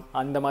 ஆமாம்,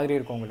 அந்த மாதிரி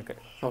இருக்கும் உங்களுக்கு.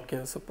 Okay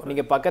super.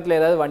 நீங்கள் பக்கத்தில்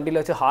ஏதாவது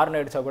வண்டியில் வச்சு ஹார்ன்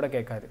அடித்தா கூட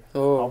கேட்காது.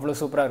 அவ்வளோ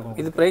சூப்பராக இருக்கும்.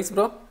 இது ப்ரைஸ்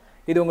ப்ரோ?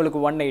 இது உங்களுக்கு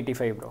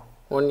 185 ப்ரோ.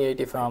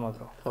 185. ஆமாம்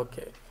ப்ரோ.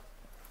 ஓகே.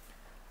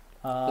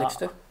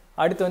 நெக்ஸ்ட்டு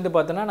அடுத்து வந்து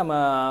பார்த்தோன்னா நம்ம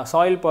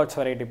சாயில் பாட்ஸ்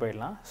வெரைட்டி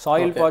போயிடலாம்.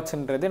 சாயில்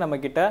பாட்ஸ்ன்றது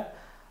நம்மக்கிட்ட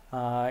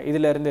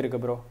இதிலேருந்து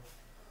இருக்குது ப்ரோ.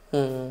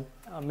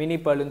 மினி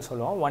பல்லுன்னு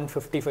சொல்லுவோம்.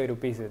 155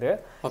 rupees இது.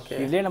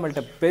 இதுலேயே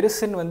நம்மள்ட்ட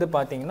பெருசுன்னு வந்து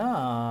பார்த்தீங்கன்னா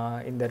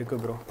இந்த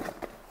இருக்குது ப்ரோ.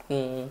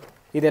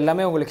 இது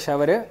எல்லாமே உங்களுக்கு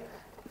ஷவரு,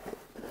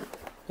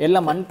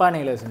 எல்லாம்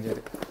மண்பானையில்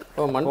செஞ்சது.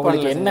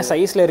 உங்களுக்கு என்ன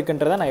சைஸில்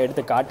இருக்குன்றதை நான்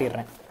எடுத்து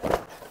காட்டிடுறேன்.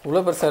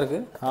 இவ்வளோ பெருசாக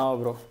இருக்குது? ஆமாம்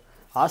ப்ரோ,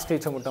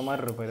 ஆஸ்ட்ரிச்ச முட்டை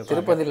மாதிரி இருக்கும். இது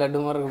திருப்பதி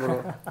லட்டு மாதிரி இருக்கு ப்ரோ.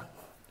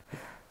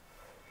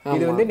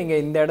 இது வந்து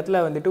நீங்கள் இந்த இடத்துல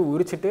வந்துட்டு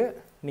உரிச்சிட்டு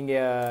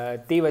நீங்கள்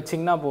தீ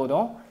வச்சிங்கன்னா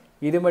போதும்.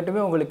 இது மட்டுமே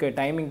உங்களுக்கு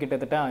டைமிங்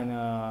கிட்டத்தட்ட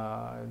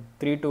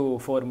 3 to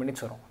 4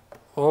 minutes வரும்.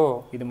 ஓ,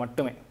 இது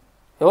மட்டுமே.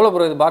 எவ்வளோ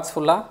ப்ரோ இது பாக்ஸ்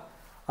ஃபுல்லாக?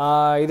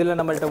 இதில்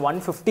நம்மள்ட்ட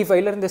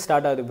 155லேருந்து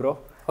ஸ்டார்ட் ஆகுது ப்ரோ.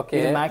 ஓகே.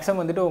 இது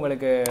மேக்ஸிமம் வந்துட்டு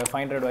உங்களுக்கு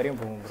 500 வரையும்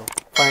போகும் ப்ரோ.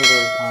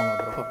 500. ஆமாம்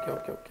ப்ரோ. Okay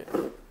okay okay.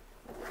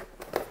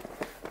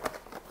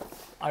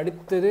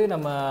 அடுத்தது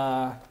நம்ம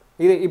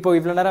இது இப்போ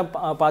இவ்வளோ நேரம்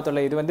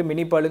பார்த்தோம்ல, இது வந்து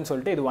மினி பேர்ல்னு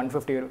சொல்லிட்டு இது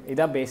 150 வரும்.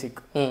 இதுதான் பேசிக்.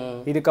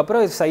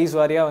 இதுக்கப்புறம் சைஸ்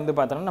வாரியாக வந்து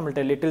பார்த்தோம்னா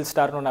நம்மள்ட்ட லிட்டில்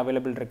ஸ்டார்னு ஒன்று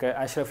அவைலபிள் இருக்குது,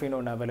 அஷ்ரஃபின்னு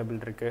ஒன்று அவைலபிள்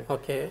இருக்குது.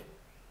 ஓகே.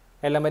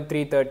 எல்லாமே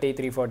 330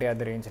 340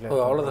 அந்த ரேஞ்சில்.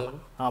 அவ்வளோதானா?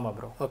 ஆமாம்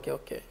ப்ரோ. Okay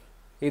okay.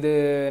 இது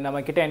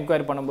நம்மக்கிட்ட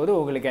என்கொயரி பண்ணும்போது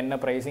உங்களுக்கு என்ன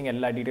ப்ரைஸிங்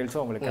எல்லா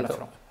டீட்டெயில்ஸும் உங்களுக்கு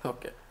கிடச்சிரும்.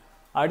 ஓகே.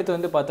 அடுத்து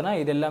வந்து பார்த்தோன்னா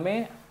இது எல்லாமே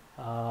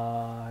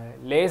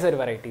லேசர்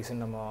வெரைட்டிஸ்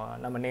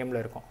நம்ம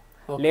நேமில் இருக்கும்.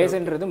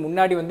 லேசர்ன்றது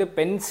முன்னாடி வந்து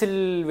பென்சில்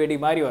வெடி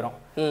மாதிரி வரும்.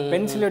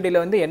 பென்சில்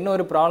வெடியில் வந்து என்ன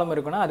ஒரு ப்ராப்ளம்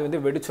இருக்குன்னா அது வந்து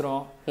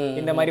வெடிச்சிரும்,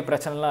 இந்த மாதிரி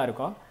பிரச்சனைலாம்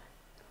இருக்கும்.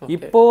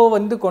 இப்போ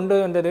வந்து கொண்டு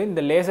வந்தது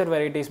இந்த லேசர்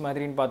வெரைட்டிஸ்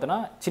மாதிரின்னு பார்த்தோன்னா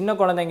சின்ன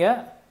குழந்தைங்க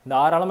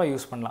தாராளமாக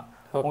யூஸ் பண்ணலாம்.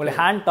 உங்களுக்கு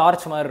ஹேண்ட்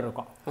டார்ச் மாதிரி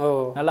இருக்கும்,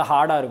 நல்லா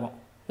ஹார்டாக இருக்கும்.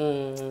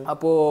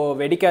 அப்போது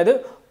வெடிக்காது,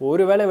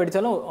 ஒரு வேளை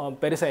வெடித்தாலும்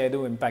பெருசாக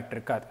எதுவும் இம்பேக்ட்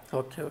இருக்காது.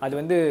 அது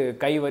வந்து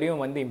கை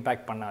வரையும் வந்து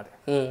இம்பேக்ட் பண்ணாது.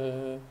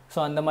 ஸோ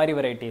அந்த மாதிரி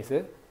வெரைட்டிஸு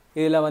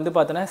இதில் வந்து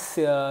பார்த்தோன்னா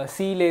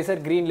சி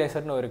லேசர், க்ரீன்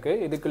லேசர்னு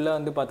இருக்குது. இதுக்குள்ளே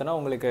வந்து பார்த்தோன்னா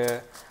உங்களுக்கு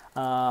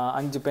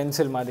 5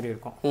 பென்சில் மாதிரி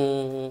இருக்கும்.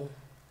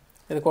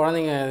 இது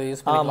குழந்தைங்க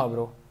யூஸ் பண்ணலாம். ஆமாம்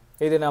ப்ரோ.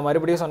 இது நான்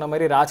மறுபடியும் சொன்ன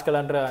மாதிரி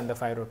ராஜ்கலான்ற அந்த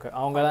ஃபயர் ஒர்க்கு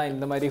அவங்க தான்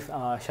இந்த மாதிரி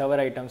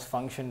ஷவர் ஐட்டம்ஸ்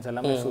ஃபங்க்ஷன்ஸ்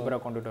எல்லாமே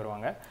சூப்பராக கொண்டுட்டு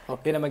வருவாங்க.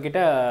 இது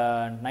நம்மக்கிட்ட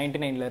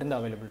 99லேருந்து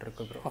அவைலபிள்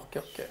இருக்குது ப்ரோ. Okay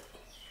okay.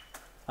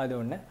 அது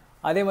ஒன்று.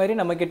 அதே மாதிரி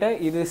நம்மக்கிட்ட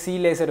இது சி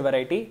லேசர்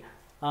வெரைட்டி.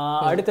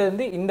 அடுத்தது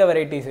வந்து இந்த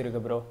வெரைட்டிஸ்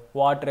இருக்குது bro,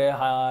 water,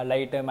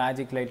 light,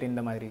 magic light,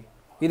 இந்த மாதிரி.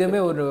 இதுவுமே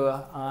ஒரு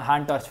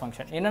ஹேண்ட் டார்ச்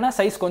ஃபங்க்ஷன். என்னென்னா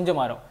சைஸ் கொஞ்சம்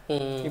மாறும்.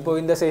 இப்போ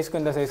இந்த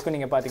சைஸ்க்கும்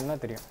நீங்கள் பார்த்தீங்கன்னா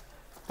தெரியும்.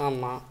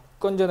 ஆமாம்,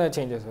 கொஞ்சம் தான்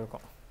சேஞ்சஸ்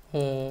இருக்கும்.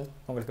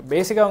 உங்களுக்கு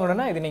பேசிக்காக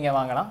வாங்கணும்னா இது நீங்கள்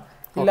வாங்கலாம்.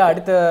 இல்லை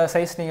அடுத்த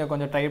சைஸ் நீங்கள்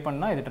கொஞ்சம் ட்ரை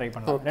பண்ணால் இது ட்ரை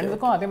பண்ணலாம்.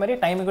 ரெண்டுக்கும் அதே மாதிரி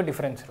டைமிங்கும்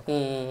டிஃப்ரென்ஸ்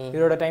இருக்கும்.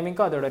 இதோட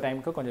டைமிங்க்கும் அதோட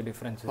டைமுக்கும் கொஞ்சம்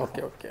டிஃப்ரென்ஸ்.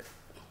 Okay okay.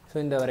 ஸோ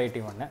இந்த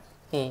வெரைட்டி ஒன்று.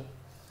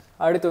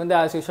 அடுத்து வந்து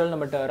ஆஸ் யூஷுவல்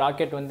நம்மகிட்ட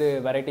ராக்கெட் வந்து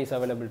வெரைட்டிஸ்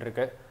அவைலபிள்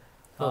இருக்குது.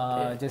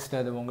 ஜஸ்ட்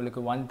அது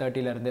உங்களுக்கு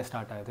 130லேருந்தே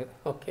ஸ்டார்ட் ஆகுது.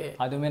 ஓகே.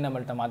 அதுவுமே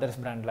நம்மள்ட்ட மதர்ஸ்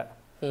பிராண்டில்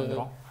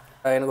வந்துடும்.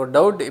 எனக்கு ஒரு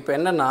டவுட் இப்போ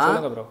என்னென்னா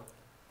ப்ரோ,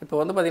 இப்போ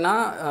வந்து பார்த்தீங்கன்னா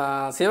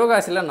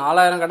சிவகாசியில்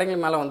 4000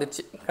 கடைகள் மேலே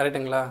வந்துடுச்சு,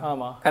 கரெக்டுங்களா?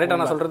 ஆமாம், கரெக்டாக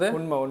நான் சொல்கிறது?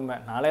 உண்மை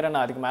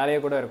 4000 அதுக்கு மேலேயே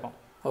கூட இருக்கும்.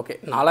 ஓகே,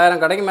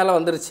 4000 கடைக்கு மேலே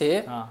வந்துருச்சு.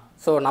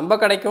 ஸோ நம்ம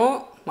கடைக்கும்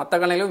மற்ற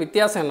கடைக்கும்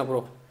வித்தியாசம் என்ன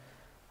ப்ரோ?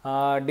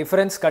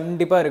 டிஃப்ரென்ஸ்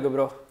கண்டிப்பாக இருக்குது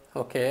ப்ரோ.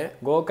 ஓகே.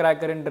 கோ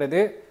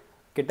கிராக்கர்ன்றது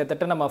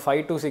கிட்டத்தட்ட நம்ம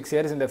 5 to 6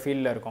 இயர்ஸ் இந்த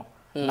ஃபீல்டில் இருக்கும்.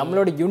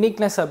 நம்மளோட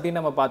யூனிக்னஸ் அப்படின்னு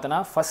நம்ம பார்த்தோன்னா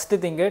ஃபர்ஸ்ட்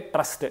திங்கு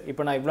ட்ரஸ்ட்.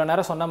 இப்போ நான் இவ்வளோ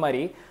நேரம் சொன்ன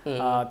மாதிரி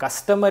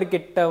கஸ்டமர்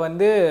கிட்ட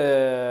வந்து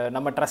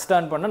நம்ம ட்ரஸ்ட்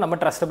ஆன் பண்ணோம், நம்ம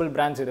ட்ரஸ்டபிள்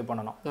பிராண்ட்ஸ் இது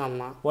பண்ணணும்.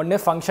 ஆமாம்.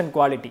 ஒன்று ஃபங்க்ஷன்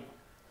குவாலிட்டி,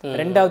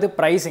 ரெண்டாவது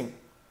ப்ரைஸிங்,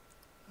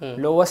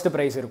 லோவஸ்ட்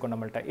ப்ரைஸ் இருக்கும்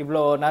நம்மள்ட்ட.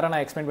 இவ்வளோ நேரம்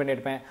நான் எக்ஸ்பிளைன்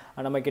பண்ணியிருப்பேன்.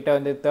 நம்மக்கிட்ட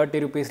வந்து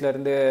 30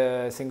 ரூபீஸ்லேருந்து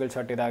சிங்கிள்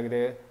ஷாட்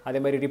இதாகுது. அதே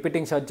மாதிரி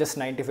ரிப்பீட்டிங் ஷாட் ஜஸ்ட்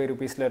 95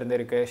 ரூபீஸ்லேருந்து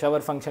இருக்குது.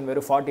 ஷவர் ஃபங்க்ஷன்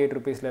வெறும் 48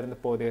 ரூபீஸ்லேருந்து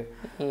போகுது.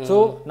 ஸோ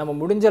நம்ம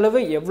முடிஞ்ச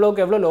அளவு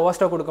எவ்வளோக்கு எவ்வளோ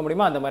லோவஸ்ட்டாக கொடுக்க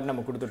முடியுமோ அந்த மாதிரி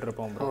நம்ம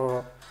கொடுத்துட்ருப்போம்.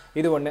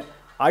 இது ஒன்று.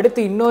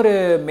 அடுத்து இன்னொரு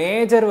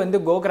மேஜர் வந்து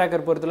கோ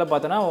கிராக்கர் பொறுத்தல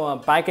பார்த்தோன்னா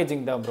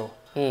பேக்கேஜிங் தான் ப்ரோ.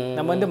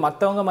 நம்ம வந்து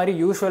மற்றவங்க மாதிரி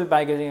யூஸ்வல்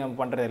பேக்கேஜிங்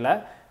நம்ம பண்ணுறதில்ல.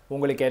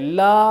 உங்களுக்கு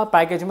எல்லா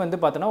பேக்கேஜுமே வந்து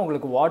பார்த்தோன்னா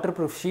உங்களுக்கு வாட்டர்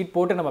ப்ரூஃப் ஷீட்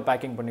போட்டு நம்ம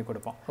பேக்கிங் பண்ணி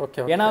கொடுப்போம்.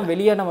 ஏன்னா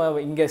வெளியே நம்ம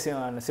இங்கே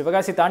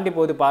சிவகாசி தாண்டி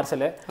போகுது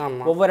பார்சலு.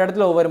 ஒவ்வொரு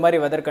இடத்துல ஒவ்வொரு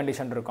மாதிரி வெதர்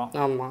கண்டிஷன் இருக்கும்.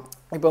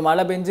 இப்போ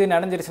மழை பெஞ்சு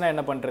நனைஞ்சிருச்சுன்னா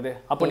என்ன பண்ணுறது?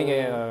 அப்போ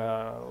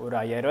நீங்கள் ஒரு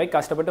 5000 ரூபாய்க்கு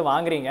கஷ்டப்பட்டு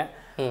வாங்குறீங்க,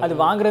 அது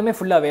வாங்குறதுமே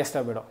ஃபுல்லாக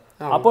வேஸ்ட்டாக போயிடும்.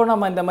 அப்போ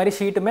நம்ம இந்த மாதிரி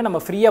ஷீட்டுமே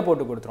நம்ம ஃப்ரீயாக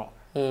போட்டு கொடுத்துருவோம்.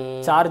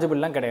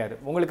 சார்ஜபிள்லாம் கிடையாது,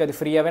 உங்களுக்கு அது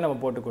ஃப்ரீயாகவே நம்ம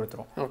போட்டு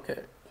கொடுத்துருவோம். ஓகே,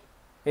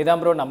 இதான்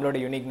ப்ரோ நம்மளோட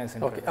யூனிக்னஸ்.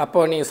 ஓகே. அப்போ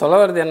நீங்கள் சொல்ல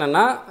வருது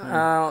என்னென்னா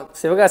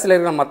சிவகாசியில்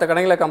இருக்கிற மற்ற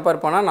கடைகளை கம்பேர்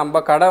பண்ணால்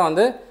நம்ம கடை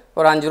வந்து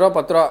ஒரு 5 ரூபா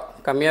 10 ரூபா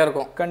கம்மியாக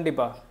இருக்கும்.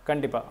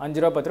 கண்டிப்பாக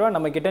 5 ரூபா 10 ரூபா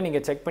நம்மக்கிட்ட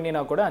நீங்கள் செக்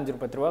பண்ணினா கூட 5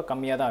 10 ரூபா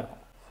கம்மியாக தான்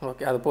இருக்கும்.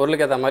 ஓகே, அது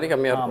பொருளுக்கு ஏற்ற மாதிரி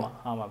கம்மியாக இருக்கும்.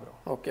 ஆமாம் ப்ரோ.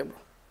 Okay bro.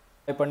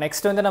 இப்போ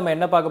நெக்ஸ்ட் வந்து நம்ம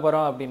என்ன பார்க்க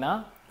போகிறோம் அப்படின்னா,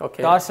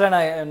 டார்ச்சில்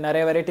நான்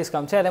நிறைய வெரைட்டிஸ்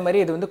காமிச்சேன். அதே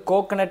மாதிரி இது வந்து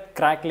கோகனட்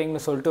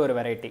கிராக்லிங்னு சொல்லிட்டு ஒரு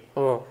வெரைட்டி.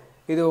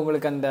 இது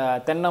உங்களுக்கு அந்த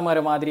தென்னை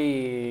மரம் மாதிரி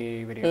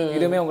வரும்.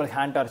 இதுவுமே உங்களுக்கு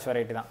ஹேண்ட் டார்ச்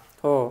வெரைட்டி தான்.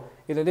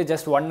 இது வந்து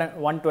ஜஸ்ட்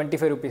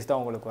 125 ரூபீஸ் தான்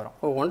உங்களுக்கு வரும்.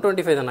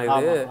 125 தானே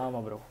இது?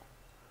 ஆமாம் ப்ரோ.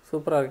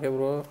 சூப்பராக இருக்கே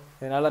ப்ரோ.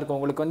 இது நல்லா இருக்கும்.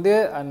 உங்களுக்கு வந்து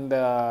அந்த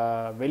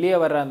வெளியே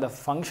வர அந்த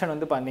ஃபங்க்ஷன்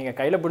வந்து நீங்கள்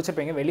கையில்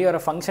பிடிச்சிருப்பீங்க. வெளியே வர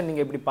ஃபங்க்ஷன்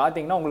நீங்கள் இப்படி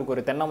பார்த்தீங்கன்னா உங்களுக்கு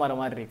ஒரு தென்னை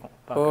மரம் மாதிரி இருக்கும்.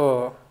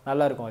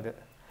 நல்லா இருக்கும் அது.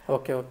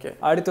 Okay okay.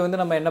 அடுத்து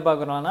வந்து நம்ம என்ன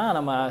பார்க்குறோம்னா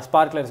நம்ம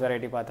ஸ்பார்க்லர்ஸ்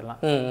வெரைட்டி பார்த்துடலாம்.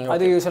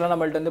 அது யூஸ்வலாக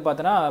நம்மள்ட்ட வந்து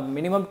பார்த்தோன்னா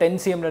மினிமம் 10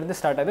 cmலேருந்து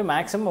ஸ்டார்ட் ஆகுது.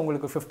 மேக்ஸிமம்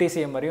உங்களுக்கு 50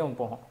 cm வரையும்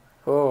போகும்.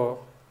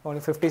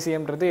 உங்களுக்கு 50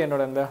 cmன்றது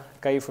என்னோட இந்த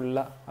கை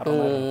ஃபுல்லாக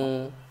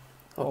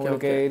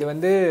உங்களுக்கு. இது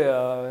வந்து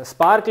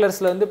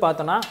ஸ்பார்க்லர்ஸில் வந்து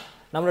பார்த்தோன்னா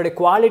நம்மளுடைய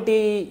குவாலிட்டி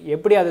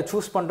எப்படி அதை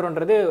சூஸ்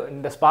பண்ணுறோன்றது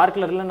இந்த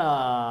ஸ்பார்க்லரில்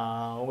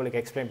நான் உங்களுக்கு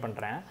எக்ஸ்பிளைன்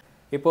பண்ணுறேன்.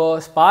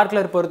 இப்போது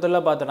ஸ்பார்க்லர்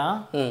பொறுத்தவரை பார்த்தோன்னா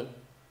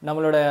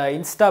நம்மளோட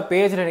இன்ஸ்டா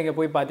பேஜில் நீங்கள்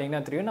போய்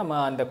பார்த்தீங்கன்னா தெரியும், நம்ம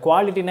அந்த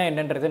குவாலிட்டினா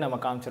என்னன்றது நம்ம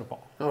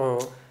காமிச்சிருப்போம்.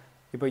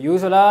 இப்போ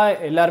யூஸ்வலாக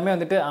எல்லாருமே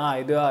வந்துட்டு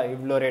இது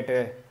இவ்வளோ ரேட்டு,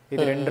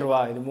 இது 2 ரூபா,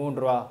 இது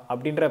 3 ரூபா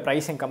அப்படின்ற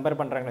ப்ரைஸிங் கம்பேர்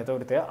பண்ணுறாங்களே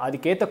தவிர்த்து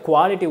அதுக்கேற்ற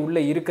குவாலிட்டி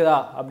உள்ளே இருக்குதா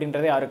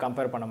அப்படின்றத யாரும்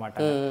கம்பேர் பண்ண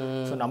மாட்டாங்க.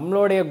 ஸோ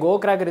நம்மளுடைய கோ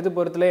கிராக்கர் இது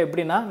பொறுத்தல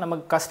எப்படின்னா நம்ம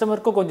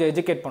கஸ்டமருக்கும் கொஞ்சம்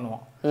எஜுகேட்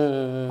பண்ணுவோம்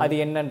அது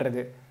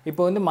என்னன்றது.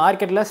 இப்போ வந்து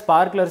மார்க்கெட்டில்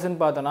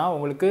ஸ்பார்க்லர்ஸ்ன்னு பார்த்தோன்னா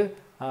உங்களுக்கு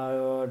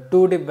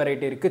 2 டிப்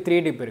வெரைட்டி இருக்குது, 3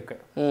 டிப்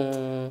இருக்குது.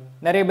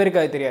 நிறைய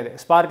பேருக்கு அது தெரியாது,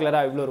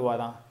 ஸ்பார்க்லராக இவ்வளோ ரூபா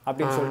தான்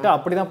அப்படின்னு சொல்லிட்டு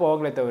அப்படி தான்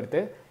போகலே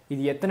தவிர்த்து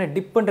இது எத்தனை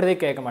டிப்புன்றதே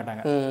கேட்க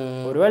மாட்டாங்க.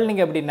 ஒருவேளை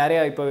நீங்கள் அப்படி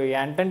நிறையா இப்போ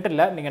என்டென்ட்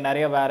இல்லை, நீங்கள்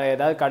நிறைய வேறு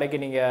ஏதாவது கடைக்கு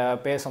நீங்கள்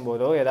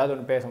பேசும்போதோ ஏதாவது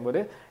ஒன்று பேசும்போது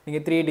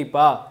நீங்கள் 3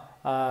 டிப்பா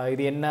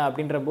இது என்ன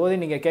அப்படின்ற போது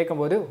நீங்கள்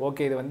கேட்கும்போது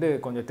ஓகே இது வந்து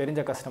கொஞ்சம் தெரிஞ்ச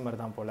கஸ்டமர்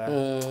தான் போல்.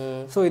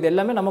 ஸோ இது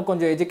எல்லாமே நம்ம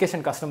கொஞ்சம்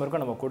எஜுகேஷன்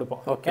கஸ்டமருக்கும் நம்ம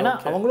கொடுப்போம். ஏன்னா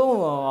அவங்களும்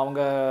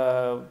அவங்க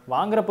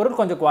வாங்குற பொருள்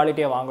கொஞ்சம்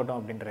குவாலிட்டியாக வாங்கட்டும்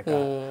அப்படின்றது.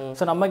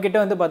 ஸோ நம்மக்கிட்ட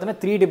வந்து பார்த்தோன்னா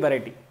 3 டிப்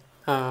வெரைட்டி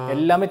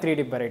எல்லாமே 3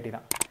 டிப் வெரைட்டி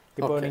தான்.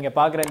 இப்போ நீங்கள்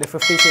பார்க்குற இந்த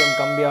 50 cm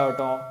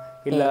கம்பியாகட்டும்,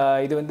 இல்லை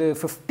இது வந்து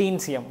 15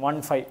 cm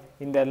 15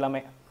 இந்த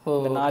எல்லாமே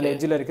இந்த 4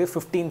 எட்ஜில் இருக்குது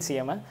 15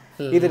 cm.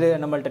 இது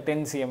நம்மள்ட்ட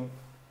 10 cm.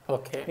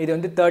 ஓகே, இது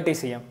வந்து 30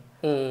 cm.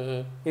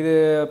 இது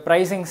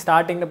ப்ரைஸிங்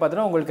ஸ்டார்டிங்னு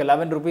பார்த்தோன்னா உங்களுக்கு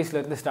 11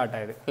 rupeesலேருந்து ஸ்டார்ட்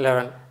ஆகுது.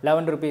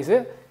 11 rupees.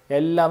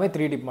 எல்லாமே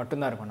 3 டிப்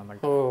மட்டும்தான் இருக்கும்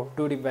நம்மள்ட்ட.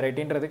 2 டிப்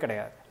வெரைட்டின்றது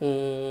கிடையாது.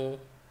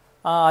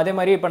 அதே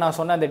மாதிரி இப்போ நான்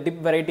சொன்ன அந்த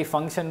டிப் வெரைட்டி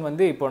ஃபங்க்ஷன்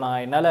வந்து இப்போ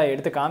நான் என்னால்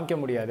எடுத்து காமிக்க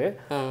முடியாது.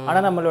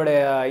 ஆனால் நம்மளோட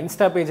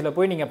இன்ஸ்டா பேஜில்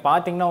போய் நீங்கள்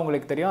பார்த்தீங்கன்னா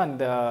உங்களுக்கு தெரியும்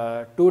அந்த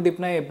 2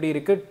 டிப்னா எப்படி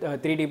இருக்குது,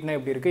 3 டிப்னா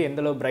எப்படி இருக்குது,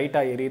 எந்தளவு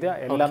பிரைட்டாக எரியுது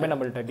எல்லாமே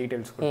நம்மள்ட்ட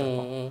டீட்டெயில்ஸ்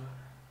கொடுத்துருக்கோம்.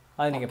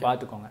 அது நீங்கள்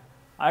பார்த்துக்கோங்க.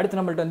 அடுத்து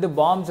நம்மள்ட்ட வந்து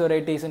பாம்ஸ்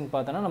வெரைட்டிஸ்ன்னு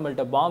பார்த்தோன்னா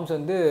நம்மள்ட்ட பாம்ஸ்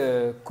வந்து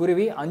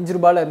குருவி 5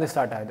 ரூபாயிலேருந்து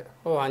ஸ்டார்ட் ஆகுது.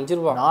 5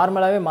 ரூபா.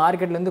 நார்மலாகவே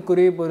மார்க்கெட்லேருந்து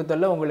குருவி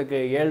பொறுத்தவரை உங்களுக்கு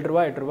 7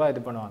 ரூபா 8 ரூபா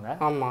இது பண்ணுவாங்க.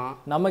 ஆமாம்,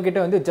 நம்மக்கிட்ட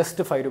வந்து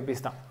ஜஸ்ட் 5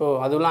 rupees தான்.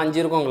 அது உள்ள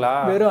 5 இருக்குங்களா?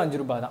 வெறும்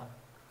 5 ரூபா தான்.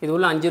 இது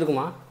உள்ள 5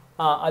 இருக்குமா?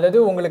 அதாவது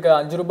உங்களுக்கு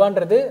 5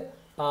 ரூபான்றது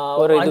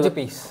ஒரு 5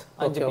 பீஸ்.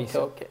 5 பீஸ்.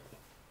 ஓகே,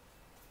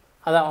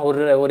 அதான்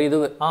ஒரு இது.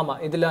 ஆமாம்,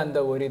 இதில் அந்த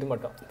ஒரு இது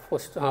மட்டும்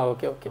ஃபர்ஸ்ட்.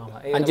 Okay okay.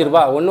 5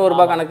 ரூபா 1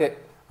 ரூபா கணக்கு.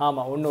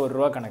 ஆமாம், 1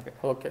 ரூபா கணக்கு.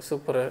 Okay,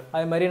 super.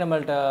 அது மாதிரி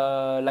நம்மள்ட்ட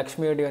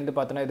லக்ஷ்மி வெடி வந்து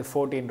பார்த்தோன்னா இது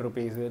 14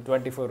 rupees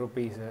 24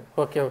 rupees.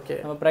 Okay okay.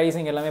 நம்ம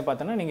ப்ரைஸிங் எல்லாமே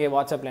பார்த்தோன்னா நீங்கள்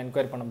வாட்ஸ்அப்பில்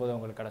என்கொயரி பண்ணும்போது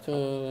உங்களுக்கு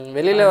கிடச்சிடும்.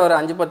 வெளியில் ஒரு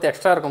 5-10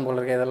 எக்ஸ்ட்ரா இருக்கும் போல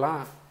இருக்கு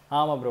இதெல்லாம்.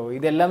 ஆமாம் ப்ரோ,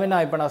 இது எல்லாமே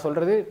நான்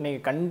சொல்கிறது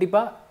நீங்கள்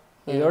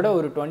கண்டிப்பாக இதோட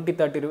ஒரு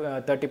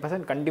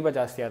 20-30% கண்டிப்பாக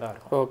ஜாஸ்தியாக தான்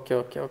இருக்கும். Okay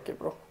okay okay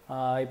bro.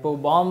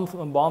 இப்போது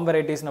பாம்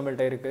வெரைட்டிஸ்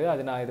நம்மள்ட்ட இருக்குது,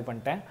 அது நான் இது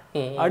பண்ணிட்டேன்.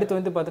 அடுத்து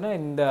வந்து பார்த்தோன்னா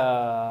இந்த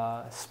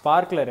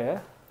ஸ்பார்க்லரு.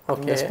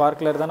 ஓகே,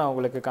 ஸ்பார்க்லர் தான் நான்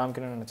உங்களுக்கு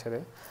காமிக்கணும்னு நினச்சது.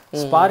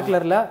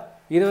 ஸ்பார்க்லரில்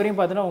இது வரையும்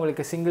பார்த்தோன்னா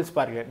உங்களுக்கு சிங்கிள்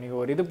ஸ்பார்க்லர் நீங்கள்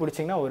ஒரு இது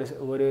பிடிச்சிங்கன்னா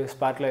ஒரு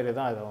ஸ்பார்க்லர்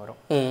தான் அது வரும்.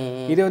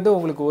 இது வந்து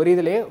உங்களுக்கு ஒரு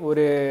இதுலேயே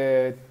ஒரு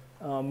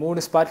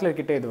 3 ஸ்பார்க்லர்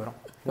கிட்ட இது வரும்,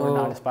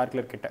 4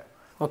 ஸ்பார்க்லர் கிட்ட.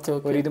 ஓகே,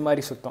 ஒரு இது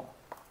மாதிரி சுத்தம்.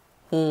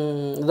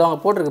 இது அவங்க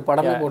போட்டிருக்கு,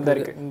 படமே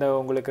போட்டிருக்கு. இந்த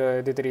உங்களுக்கு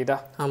இது தெரியுதா?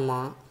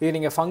 ஆமாம். இது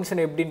நீங்கள்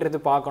ஃபங்க்ஷன் எப்படின்றது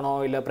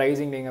பார்க்கணும், இல்லை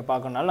ப்ரைஸிங் நீங்கள்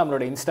பார்க்கணுனாலும்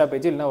நம்மளோட இன்ஸ்டா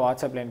பேஜ் இல்லைனா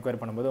வாட்ஸ்அப்பில் என்கொயரி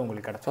பண்ணும்போது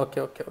உங்களுக்கு கிடச்சிடும்.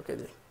 Okay okay okay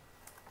G.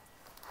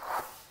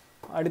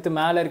 அடுத்து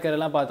மேலே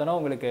இருக்கிறதெல்லாம் பார்த்தோன்னா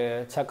உங்களுக்கு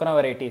சக்கரம்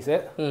வெரைட்டிஸு.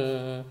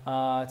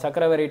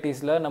 சக்கரம்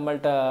வெரைட்டிஸில்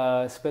நம்மள்ட்ட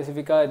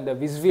ஸ்பெசிஃபிக்காக இந்த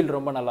விஸ்வீல்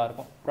ரொம்ப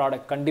நல்லாயிருக்கும்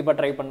ப்ராடக்ட். கண்டிப்பாக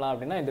ட்ரை பண்ணலாம்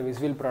அப்படின்னா இந்த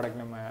விஸ்வீல் ப்ராடக்ட்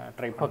நம்ம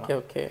ட்ரை பண்ணலாம். Okay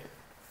okay.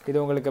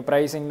 இது உங்களுக்கு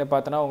ப்ரைஸிங்னு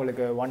பார்த்தோன்னா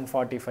உங்களுக்கு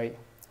 145.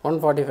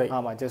 145.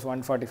 ஆமாம், ஜஸ்ட்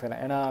 145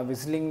 தான். ஏன்னா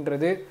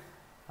விஸ்லிங்கிறது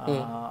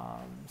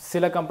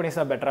சில கம்பெனிஸ்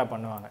தான் பெட்டராக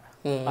பண்ணுவாங்க,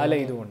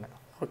 அதில் இது ஒன்று.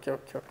 Okay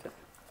okay okay.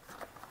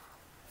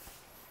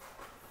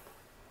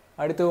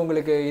 அடுத்து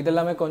உங்களுக்கு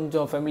இதெல்லாமே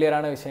கொஞ்சம்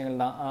ஃபெமிலியரான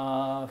விஷயங்கள் தான்.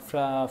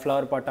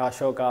 ஃப்ளவர் பாட்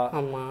அசோகா,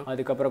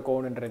 அதுக்கப்புறம்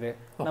கோனுன்றது.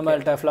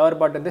 நம்மள்ட்ட ஃப்ளவர்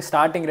பாட் வந்து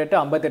ஸ்டார்டிங் ரேட்டு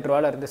 58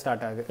 ரூபாயிலேருந்து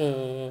ஸ்டார்ட் ஆகுது.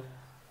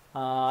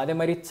 அதே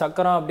மாதிரி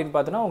சக்கரம் அப்படின்னு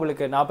பார்த்தோன்னா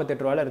உங்களுக்கு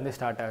 48 ரூபாயிலேருந்து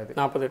ஸ்டார்ட் ஆகுது.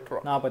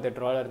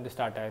 48 ரூபாயிலேருந்து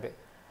ஸ்டார்ட் ஆகுது.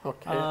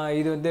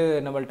 இது வந்து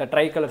நம்மள்ட்ட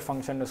ட்ரை கலர்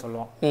ஃபங்க்ஷன்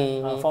சொல்லுவோம்.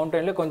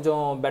 ஃபவுண்டைனில்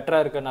கொஞ்சம்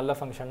பெட்டராக இருக்க நல்ல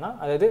ஃபங்க்ஷன்னா,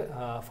 அதாவது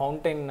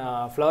ஃபவுண்டைன்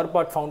ஃப்ளவர்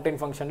பாட்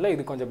ஃபவுண்டைன் ஃபங்க்ஷனில்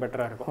இது கொஞ்சம்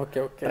பெட்டராக இருக்கும்.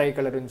 Okay okay. ட்ரை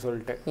கலர்னு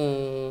சொல்லிட்டு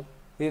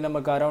இது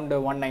நமக்கு அரௌண்ட்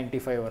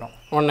 195 வரும்.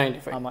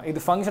 195. ஆமாம், இது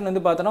ஃபங்க்ஷன்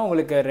வந்து பார்த்தோன்னா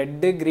உங்களுக்கு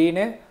ரெட்டு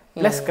க்ரீனு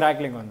ப்ளஸ்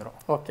கிராக்லிங் வந்துடும்.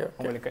 ஓகே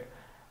உங்களுக்கு.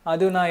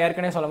 அது நான்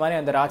ஏற்கனவே சொல்ல மாதிரி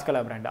அந்த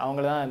ராஜ்கலா பிராண்ட்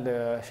அவங்க தான் அந்த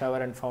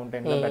ஷவர் அண்ட்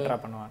ஃபவுண்டைனில் பெட்டராக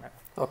பண்ணுவாங்க.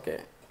 ஓகே.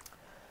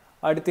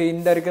 அடுத்து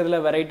இந்த இருக்கிறதுல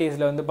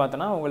வெரைட்டிஸில் வந்து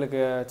பார்த்தோன்னா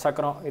உங்களுக்கு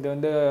சக்கரம், இது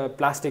வந்து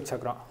பிளாஸ்டிக்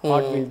சக்கரம்,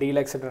 ஹாட் வீல்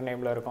டீலக்ஸ்ன்ற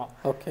நேமில் இருக்கும்.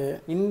 ஓகே.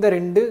 இந்த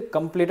 2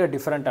 கம்ப்ளீட்டாக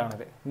டிஃப்ரெண்ட்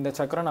ஆனது. இந்த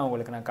சக்கரம்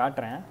நான்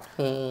காட்டுறேன்.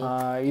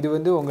 இது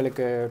வந்து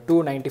உங்களுக்கு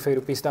 295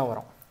 rupees தான்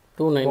வரும்.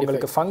 295.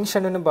 உங்களுக்கு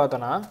ஃபங்க்ஷன்னு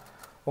பார்த்தோன்னா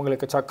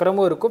உங்களுக்கு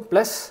சக்கரமும் இருக்கும்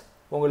ப்ளஸ்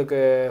உங்களுக்கு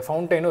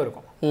ஃபவுண்டைனும்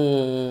இருக்கும்.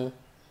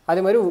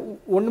 அதே மாதிரி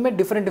ஒன்றுமே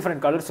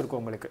டிஃப்ரெண்ட் கலர்ஸ்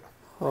இருக்கும் உங்களுக்கு.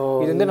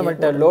 இது வந்து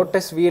நம்மள்ட்ட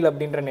லோட்டஸ் வீல்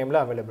அப்படின்ற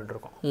நேமில் அவைலபிள்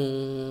இருக்கும்.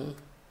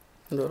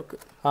 இது இருக்கு.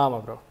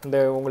 ஆமாம் ப்ரோ, இந்த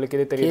உங்களுக்கு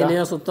இது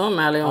தெரியும், சுத்தம்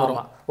மேலேயும்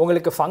வரும்.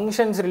 உங்களுக்கு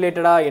ஃபங்க்ஷன்ஸ்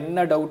ரிலேட்டடாக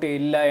என்ன டவுட்டு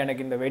இல்லை,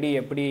 எனக்கு இந்த வெடி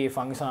எப்படி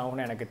ஃபங்க்ஷன்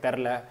ஆகும்னு எனக்கு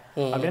தெரில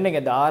அப்படின்னு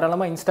நீங்கள்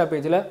தாராளமாக இன்ஸ்டா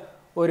பேஜில்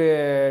ஒரு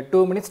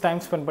 2 minutes டைம்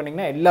ஸ்பெண்ட்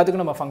பண்ணிங்கன்னா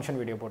எல்லாத்துக்கும் நம்ம ஃபங்க்ஷன்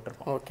வீடியோ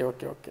போட்டிருக்கோம். Okay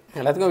okay okay.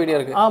 எல்லாத்துக்கும் வீடியோ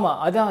இருக்குது. ஆமாம்,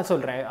 அதான்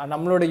சொல்கிறேன்.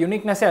 நம்மளோட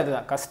யூனிக்னஸே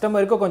அதுதான்.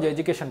 கஸ்டமருக்கு கொஞ்சம்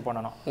எஜுகேஷன்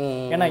பண்ணணும்.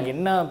 ஏன்னா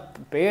என்ன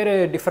பேர்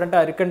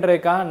டிஃப்ரெண்ட்டாக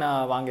இருக்குன்றதுக்காக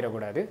நான்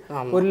வாங்கிடக்கூடாது.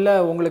 இல்லை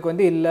உங்களுக்கு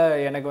வந்து இல்லை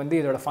எனக்கு வந்து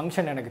இதோட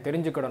ஃபங்க்ஷன் எனக்கு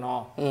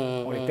தெரிஞ்சுக்கிடணும்,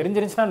 உங்களுக்கு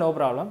தெரிஞ்சிருந்துச்சுன்னா நோ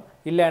ப்ராப்ளம்.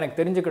 இல்லை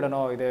எனக்கு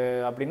தெரிஞ்சுக்கிடணும் இது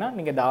அப்படின்னா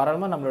நீங்கள்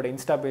தாராளமாக நம்மளோட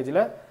இன்ஸ்டா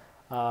பேஜில்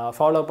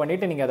ஃபாலோ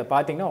பண்ணிவிட்டு நீங்கள் அதை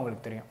பார்த்தீங்கன்னா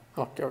உங்களுக்கு தெரியும்.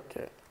 Okay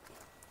okay.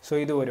 ஸோ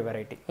இது ஒரு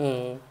வெரைட்டி.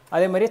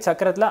 அதே மாதிரி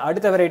சக்கரத்தில்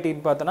அடுத்த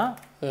வெரைட்டின்னு பார்த்தோன்னா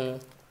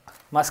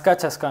மஸ்கா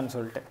சஸ்கான்னு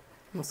சொல்லிட்டு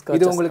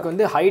இது உங்களுக்கு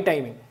வந்து ஹை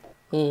டைமிங்.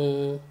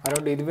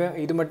 அரௌண்ட்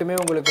இது மட்டுமே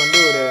உங்களுக்கு வந்து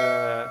ஒரு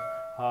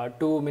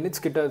 2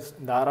 மினிட்ஸ் கிட்ட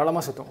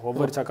தாராளமாக சுற்றும்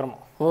ஒவ்வொரு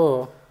சக்கரமும்.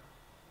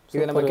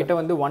 இது நம்ம கிட்ட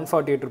வந்து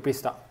 148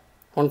 ருபீஸ் தான்.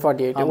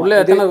 148. உள்ள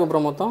எத்தனை இருக்கு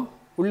ப்ரோ மொத்தம்?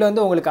 உள்ள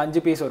வந்து உங்களுக்கு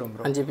 5 பீஸ் வரும்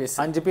ப்ரோ.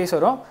 5 பீஸ்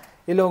வரும்.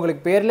 இதில்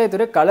உங்களுக்கு பேர்லேயே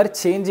தெரியும் கலர்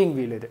சேஞ்சிங்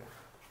வீல். இது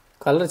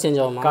கலர் சேஞ்ச்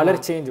ஆகுமா? கலர்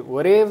சேஞ்ச்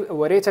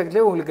ஒரே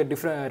சக்கரத்துலேயே உங்களுக்கு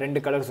டிஃப்ரெண்ட்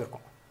 2 கலர்ஸ்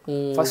இருக்கும்.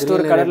 ஃபர்ஸ்ட்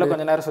ஒரு கலரில்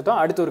கொஞ்சம் நேரம்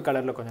சுற்றும், அடுத்து ஒரு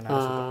கலரில் கொஞ்சம்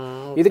நேரம்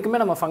சுற்றும்.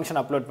 இதுக்குமே நம்ம ஃபங்க்ஷன்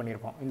அப்லோட்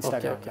பண்ணியிருப்போம்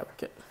இன்ஸ்டாகிராமில்.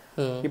 ஓகே.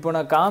 இப்போ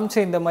நான் காமிச்ச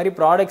இந்த மாதிரி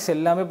ப்ராடக்ட்ஸ்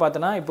எல்லாமே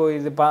பார்த்தோன்னா இப்போ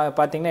இது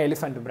பார்த்தீங்கன்னா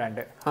எலிஃபென்ட்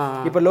பிராண்டு.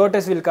 இப்போ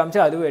லோட்டஸ் வீல்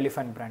காமிச்சா அதுவும்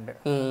எலிஃபென்ட் பிராண்டு.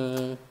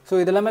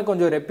 ஸோ இதெல்லாமே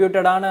கொஞ்சம்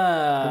ரெப்யூட்டடான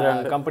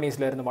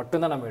கம்பெனிஸில் இருந்து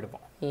மட்டும்தான் நம்ம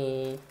எடுப்போம்.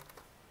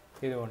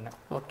 இது ஒன்று.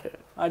 ஓகே.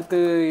 அடுத்து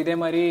இதே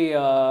மாதிரி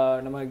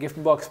நம்ம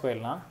கிஃப்ட் பாக்ஸ்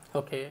போயிடலாம்.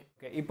 ஓகே.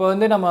 இப்போ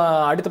வந்து நம்ம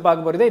அடுத்து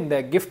பார்க்க போகிறது இந்த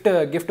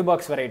gift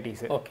box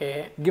varieties. Okay.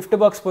 Gift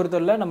box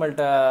பொறுத்தவரை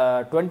நம்மள்ட்ட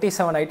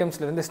 27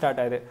 ஐட்டம்ஸ்லேருந்து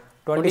ஸ்டார்ட் ஆகுது.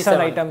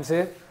 27 ஐட்டம்ஸு.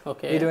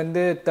 ஓகே. இது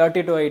வந்து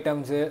 32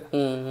 ஐட்டம்ஸு.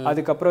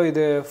 அதுக்கப்புறம்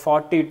இது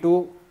 42,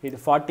 இது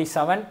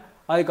 47,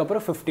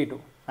 அதுக்கப்புறம் 52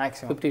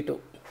 மேக்ஸிமம். 52.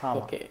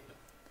 ஓகே.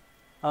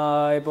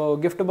 இப்போது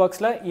கிஃப்ட்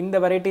பாக்ஸில் இந்த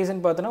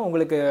வெரைட்டிஸ்ன்னு பார்த்தோன்னா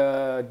உங்களுக்கு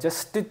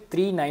ஜஸ்ட்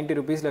 390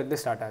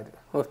 ருபீஸ்லேருந்து ஸ்டார்ட் ஆகுது.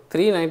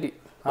 390.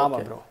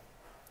 ஆமாம் ப்ரோ,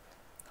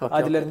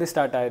 அதுலேருந்து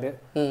ஸ்டார்ட் ஆகுது.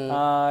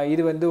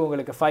 இது வந்து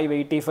உங்களுக்கு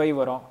 585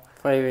 வரும்.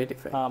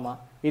 585. ஆமாம்.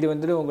 இது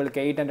வந்து உங்களுக்கு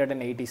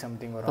 880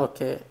 சம்திங் வரும்.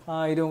 ஓகே.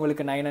 இது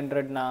உங்களுக்கு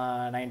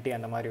 990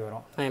 அந்த மாதிரி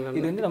வரும்.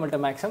 இது வந்து நம்மள்ட்ட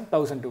மேக்ஸிமம்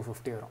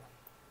 1250 வரும்.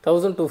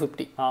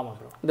 1250. ஆமாம்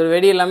ப்ரோ. இந்த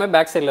வெடி எல்லாமே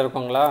பேக் சைடில்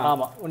இருக்குங்களா?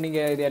 ஆமாம்.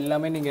 நீங்கள் இது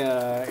எல்லாமே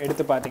நீங்கள்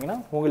எடுத்து பார்த்தீங்கன்னா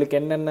உங்களுக்கு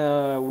என்னென்ன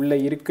உள்ளே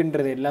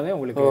இருக்குன்றது எல்லாமே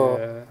உங்களுக்கு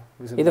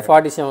இது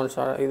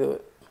 47. இது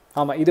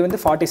ஆமாம், இது வந்து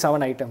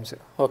 47 ஐட்டம்ஸு.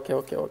 Okay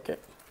okay okay.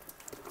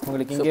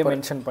 உங்களுக்கு இங்கே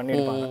மென்ஷன்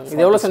பண்ணியிருப்பாங்க.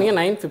 இது எவ்வளோ சொன்னீங்க?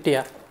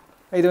 950-ஆ?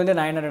 இது வந்து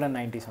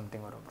 990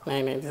 சம்திங் வரும்.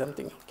 990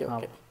 சம்திங். Okay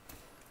okay.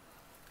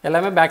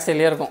 எல்லாமே பேக்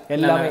சைட்லேயே இருக்கும்.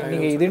 எல்லாமே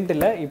நீங்கள் இதுன்ட்டு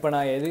இல்லை. இப்போ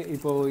நான்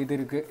இப்போது இது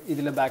இருக்குது,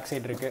 இதில் பேக்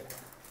சைடு இருக்குது.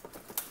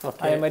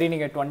 ஓகே. அதே மாதிரி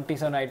நீங்கள்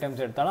 27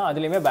 ஐட்டம்ஸ் எடுத்தாலும்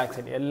அதுலேயுமே பேக்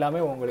சைடு எல்லாமே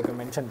உங்களுக்கு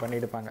மென்ஷன்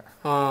பண்ணியிருப்பாங்க.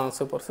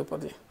 Super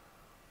super G.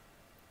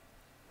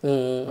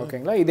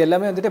 ஓகேங்களா? இது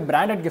எல்லாமே வந்துட்டு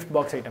branded gift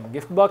box item.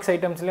 Gift box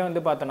ஐட்டம்ஸ்லேயே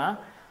வந்து பார்த்தோன்னா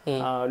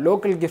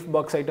லோக்கல் கிஃப்ட்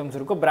பாக்ஸ் ஐட்டம்ஸ்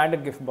இருக்கும்,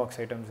 பிராண்டட் கிஃப்ட் பாக்ஸ்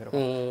ஐட்டம்ஸ்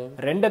இருக்கும்.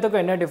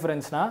 ரெண்டுத்துக்கும் என்ன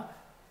டிஃப்ரென்ஸ்னா,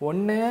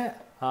 ஒன்று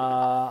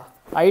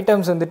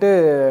ஐட்டம்ஸ் வந்துட்டு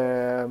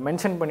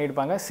மென்ஷன்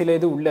பண்ணியிருப்பாங்க, சில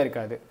இது உள்ளே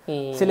இருக்காது,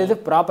 சில இது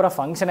ப்ராப்பராக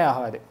ஃபங்க்ஷனே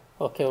ஆகாது.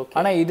 Okay okay.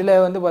 ஆனால் இதில்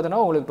வந்து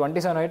பார்த்தோன்னா உங்களுக்கு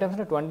 27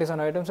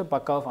 ஐட்டம்ஸ்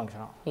பக்காவாக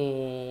ஃபங்க்ஷன் ஆகும்.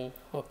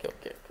 Okay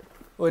okay.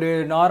 ஒரு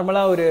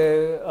நார்மலாக ஒரு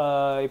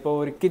இப்போ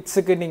ஒரு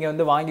கிட்ஸுக்கு நீங்கள்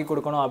வந்து வாங்கி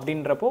கொடுக்கணும்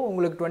அப்படின்றப்போ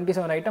உங்களுக்கு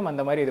 27 ஐட்டம்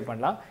அந்த மாதிரி இது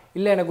பண்ணலாம்.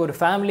 இல்லை எனக்கு ஒரு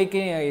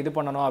ஃபேமிலிக்கு இது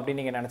பண்ணணும்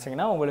அப்படின்னு நீங்கள்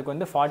நினச்சிங்கன்னா உங்களுக்கு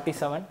வந்து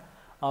 47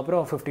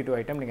 அப்புறம் 52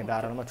 ஐட்டம் நீங்கள்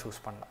தாராளமாக சூஸ்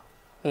பண்ணலாம்.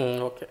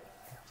 Okay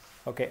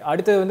okay.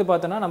 அடுத்தது வந்து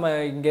பார்த்தோன்னா நம்ம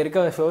இங்கே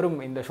இருக்க ஷோரூம்,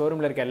 இந்த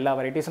ஷோரூமில் இருக்க எல்லா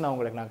வெரைட்டிஸும் நான்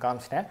உங்களுக்கு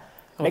காமிச்சிட்டேன்.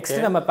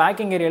 நெக்ஸ்ட் நம்ம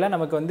பேக்கிங் ஏரியாவில்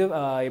நமக்கு வந்து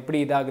எப்படி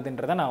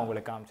இதாகுதுன்றதை நான்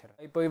உங்களுக்கு காமிச்சிடுறேன்.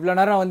 இப்போ இவ்வளோ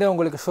நேரம் வந்து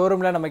உங்களுக்கு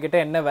ஷோரூமில் நம்மக்கிட்ட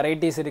என்ன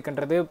வெரைட்டிஸ்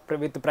இருக்குன்றது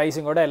வித்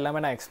ப்ரைஸிங்கோட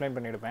எல்லாமே நான் எக்ஸ்பிளைன்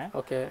பண்ணியிருப்பேன்.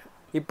 ஓகே.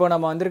 இப்போ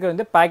நம்ம வந்திருக்கிறது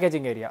வந்து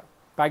பேக்கேஜிங் ஏரியா.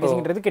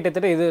 பேக்கேஜிங்கிறது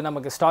கிட்டத்தட்ட இது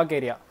நமக்கு ஸ்டாக்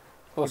ஏரியா.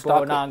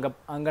 நான்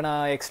அங்கே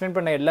நான் எக்ஸ்பிளைன்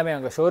பண்ண எல்லாமே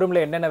அங்கே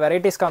ஷோரூமில் என்னென்ன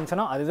வெரைட்டிஸ்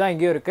காமிச்சனோ அதுதான்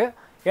இங்கேயும் இருக்குது.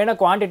 ஏன்னா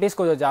குவான்டிட்டிஸ்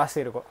கொஞ்சம் ஜாஸ்தி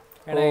இருக்கும்.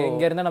 ஏன்னா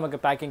இங்கேருந்து நமக்கு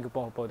பேக்கிங்க்கு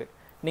போகுது.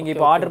 நீங்கள்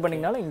இப்போ ஆர்டர்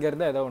பண்ணிங்கனாலும்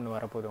இங்கேருந்து ஏதோ ஒன்று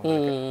வரப்போகுது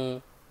உங்களுக்கு.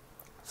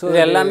 ஸோ இது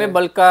எல்லாமே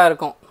பல்காக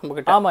இருக்கும்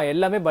நம்மக்கிட்ட. ஆமாம்,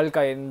 எல்லாமே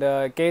பல்காக இந்த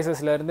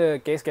கேஸஸ்லேருந்து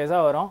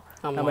கேஸாக வரும்.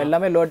 நம்ம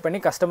எல்லாமே லோட் பண்ணி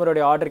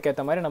கஸ்டமருடைய ஆர்டருக்கு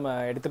ஏற்ற மாதிரி நம்ம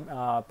எடுத்து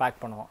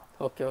பேக் பண்ணுவோம்.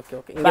 Okay okay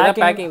okay.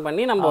 பேக்கிங்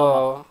பண்ணி நம்ம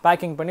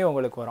பேக்கிங் பண்ணி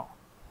உங்களுக்கு வரும்.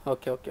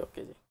 Okay okay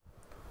okay G.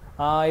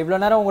 இவ்வளோ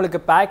நேரம் உங்களுக்கு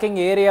பேக்கிங்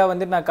ஏரியா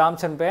வந்து நான்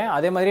காமிச்சிருப்பேன்.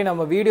 அதே மாதிரி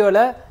நம்ம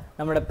வீடியோவில்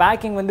நம்மளோட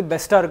பேக்கிங் வந்து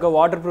பெஸ்ட்டாக இருக்கும்,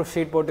 வாட்டர் ப்ரூஃப்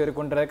ஷீட் போட்டு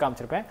இருக்குன்றதை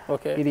காமிச்சிருப்பேன்.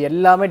 ஓகே. இது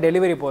எல்லாமே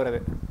டெலிவரி போகிறது.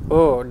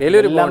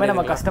 டெலிவரி எல்லாமே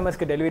நம்ம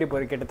கஸ்டமர்ஸ்க்கு டெலிவரி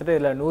போகிறது. கிட்டத்தட்ட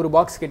இதில் 100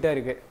 பாக்ஸ் கிட்ட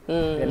இருக்குது.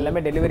 எல்லாமே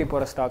டெலிவரி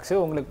போகிற ஸ்டாக்ஸு.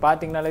 உங்களுக்கு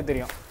பார்த்தீங்கனாலே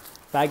தெரியும்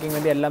பேக்கிங்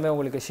வந்து எல்லாமே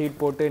உங்களுக்கு ஷீட்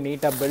போட்டு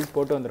நீட்டாக பெல்ட்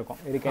போட்டு வந்திருக்கும்.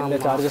 இதுக்கு எந்த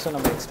சார்ஜஸும்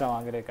நம்ம எக்ஸ்ட்ரா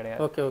வாங்குறது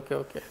கிடையாது. Okay okay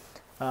okay.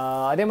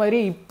 அதே மாதிரி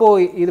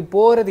இப்போது இது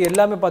போகிறது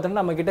எல்லாமே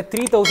பார்த்தோன்னா நம்மக்கிட்ட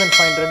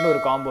 3500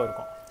 ஒரு காம்போ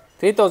இருக்கும்.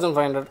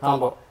 3500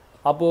 காம்போ.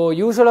 அப்போது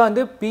யூஸ்வலாக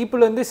வந்து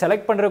பீப்புள் வந்து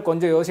செலக்ட் பண்ணுறது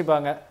கொஞ்சம்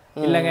யோசிப்பாங்க.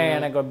 இல்லைங்க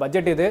எனக்கு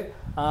பட்ஜெட் இது,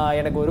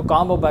 எனக்கு ஒரு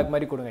காம்போ பேக்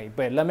மாதிரி கொடுங்க.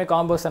 இப்போ எல்லாமே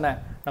காம்போஸ் தானே.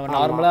 நம்ம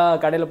நார்மலாக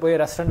கடையில் போய்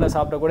ரெஸ்டாரண்ட்டில்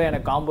சாப்பிட்ட கூட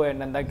எனக்கு காம்போ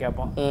என்னன்னு தான்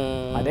கேட்போம்.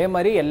 அதே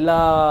மாதிரி எல்லா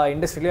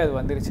இண்டஸ்ட்ரியிலையும் அது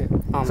வந்துருச்சு.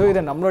 ஸோ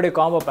இது நம்மளுடைய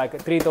காம்போ பேக்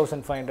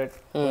 3500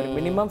 ஒரு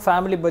மினிமம்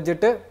ஃபேமிலி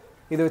பட்ஜெட்டு.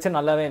 இது வச்சு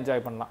நல்லாவே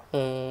என்ஜாய் பண்ணலாம்.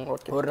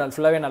 ஒரு நாள்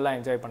ஃபுல்லாகவே நல்லா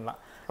என்ஜாய் பண்ணலாம்.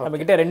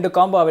 நம்மக்கிட்ட 2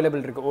 காம்போ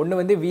அவைலபிள் இருக்குது.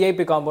 ஒன்று வந்து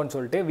விஐபி காம்போன்னு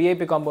சொல்லிட்டு,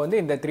 விஐபி காம்போ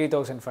வந்து இந்த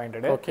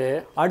 3500. ஓகே.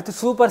 அடுத்து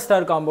சூப்பர்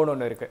ஸ்டார் காம்போன்னு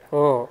ஒன்று இருக்குது.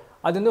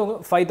 அது வந்து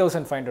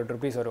 5500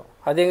 ருபீஸ் வரும்.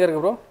 அது எங்கே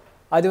இருக்குது ப்ரோ?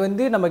 அது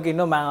வந்து நமக்கு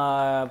இன்னும்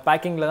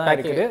பேக்கிங்கில் தான்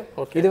இருக்குது.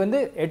 இது வந்து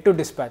 8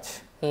 டிஸ்பேட்ச்.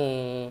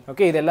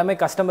 ஓகே. இது எல்லாமே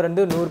கஸ்டமர்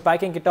வந்து 100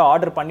 பேக்கிங் கிட்ட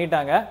ஆர்டர்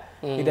பண்ணிட்டாங்க.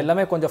 இது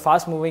எல்லாமே கொஞ்சம்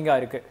ஃபாஸ்ட்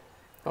மூவிங்காக இருக்குது.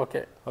 ஓகே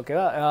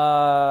ஓகேவா?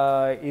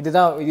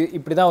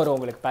 இப்படி தான் வரும்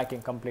உங்களுக்கு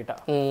பேக்கிங்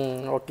கம்ப்ளீட்டாக.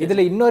 ஓகே.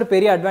 இதில் இன்னொரு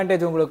பெரிய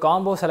அட்வான்டேஜ் உங்களுக்கு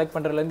காம்போ செலக்ட்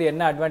பண்ணுறதுலேருந்து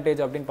என்ன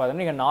அட்வான்டேஜ் அப்படின்னு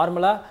பார்த்தோம்னா, நீங்கள்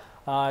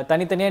நார்மலாக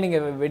தனித்தனியாக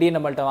நீங்கள் வெடி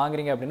நம்மள்ட்ட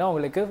வாங்குறீங்க அப்படின்னா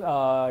உங்களுக்கு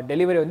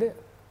டெலிவரி வந்து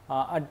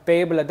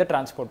பேயபிள் அட் த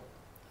டிரான்ஸ்போர்ட்.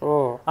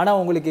 ஆனால்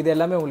உங்களுக்கு இது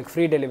எல்லாமே உங்களுக்கு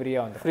ஃப்ரீ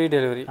டெலிவரியாக வந்துடும். Free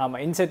delivery.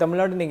 ஆமாம், இன்சைட்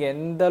தமிழ்நாடு நீங்கள்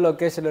எந்த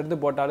லொக்கேஷன்லேருந்து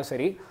போட்டாலும்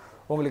சரி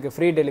உங்களுக்கு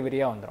ஃப்ரீ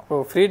டெலிவரியாக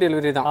வந்துடும். ஃப்ரீ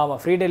டெலிவரி தான். ஆமாம்,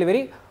 ஃப்ரீ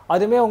டெலிவரி.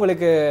 அதுவுமே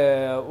உங்களுக்கு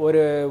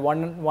ஒரு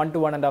 1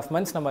 to 1.5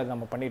 months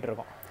நம்ம பண்ணிகிட்டு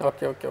இருக்கோம்.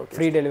 Okay okay okay.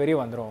 Free delivery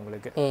வந்துடும்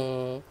உங்களுக்கு.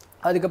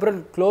 அதுக்கப்புறம்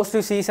க்ளோஸ்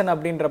டு சீசன்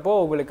அப்படின்றப்போ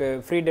உங்களுக்கு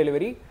ஃப்ரீ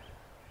டெலிவரி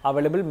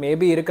அவைலபிள்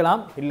மேபி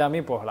இருக்கலாம்,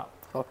 இல்லாமே போகலாம்.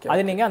 ஓகே,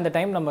 அது நீங்கள் அந்த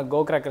டைம் நம்ம கோ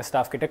கிராக்கர்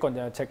ஸ்டாஃப் கிட்ட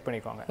கொஞ்சம் செக்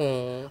பண்ணிக்கோங்க.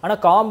 ஆனால்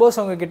காம்போஸ்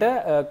உங்ககிட்ட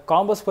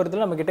காம்போஸ்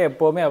பொறுத்தவரை நம்மக்கிட்ட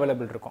எப்போவுமே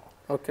அவைலபிள் இருக்கும்.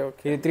 Okay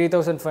okay. இது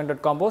 3500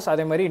 காம்போஸ்,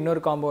 அதே மாதிரி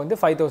இன்னொரு காம்போ வந்து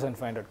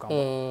 5500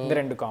 காம்போ. இந்த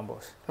 2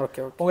 காம்போஸ்.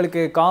 Okay okay.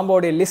 உங்களுக்கு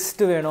காம்போடைய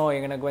லிஸ்ட் வேணும்,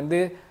 எனக்கு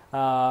வந்து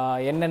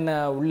என்னென்ன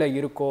உள்ளே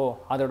இருக்கோ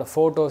அதோட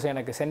ஃபோட்டோஸ்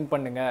எனக்கு சென்ட்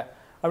பண்ணுங்கள்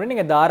அப்படின்னு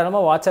நீங்கள்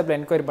தாராளமாக வாட்ஸ்அப்பில்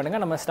என்கொயரி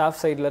பண்ணுங்கள். நம்ம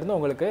ஸ்டாஃப் சைட்லேருந்து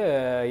உங்களுக்கு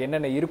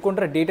என்னென்ன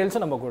இருக்குன்ற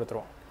டீட்டெயில்ஸும் நம்ம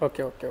கொடுத்துருவோம்.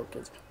 Okay okay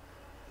okay.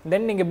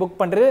 தென் நீங்கள் புக்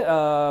பண்ணுறது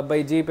பை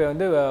ஜிபே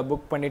வந்து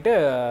புக் பண்ணிவிட்டு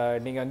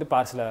நீங்கள் வந்து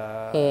பார்சலை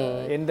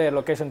எந்த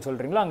லொக்கேஷன்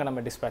சொல்கிறீங்களோ அங்கே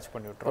நம்ம டிஸ்பேச்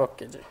பண்ணி விட்ருவோம்.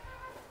 Okay G.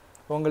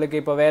 உங்களுக்கு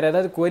இப்போ வேறு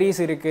ஏதாவது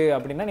குவரிஸ் இருக்குது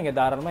அப்படின்னா நீங்கள்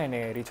தாராளமாக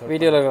என்னை ரீச்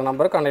வீடியோவில் இருக்கிற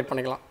நம்பரை கான்டாக்ட்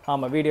பண்ணிக்கலாம்.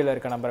 ஆமாம், வீடியோவில்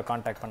இருக்க நம்பரை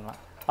கான்டாக்ட் பண்ணலாம்.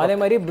 அதே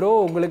மாதிரி ப்ரோ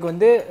உங்களுக்கு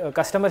வந்து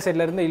கஸ்டமர்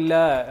சைட்லேருந்து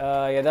இல்லை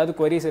ஏதாவது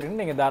குவரிஸ்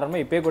இருக்குன்னு நீங்கள்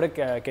தாராளமாக இப்போயே கூட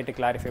கேட்டு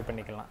கிளாரிஃபை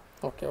பண்ணிக்கலாம்.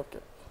 Okay okay.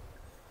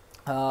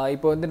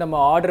 இப்போ வந்து நம்ம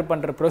ஆர்டர்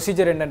பண்ணுற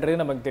ப்ரொசீஜர்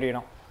என்னன்றது நமக்கு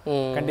தெரியணும்.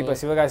 கண்டிப்பாக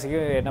சிவகாசிக்கு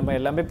நம்ம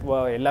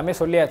எல்லாமே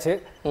சொல்லியாச்சு.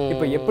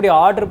 இப்போ எப்படி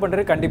ஆர்டர்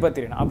பண்ணுறது கண்டிப்பாக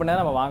தெரியணும், அப்படின்னா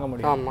நம்ம வாங்க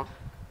முடியும். ஆமாம்.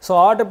 ஸோ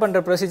ஆர்டர் பண்ணுற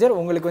ப்ரொசீஜர்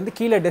உங்களுக்கு வந்து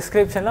கீழே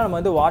டிஸ்கிரிப்ஷனில் நம்ம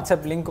வந்து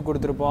வாட்ஸ்அப் லிங்க்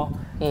கொடுத்துருப்போம்.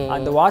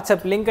 அந்த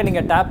வாட்ஸ்அப் லிங்க்கை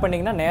நீங்கள் டேப்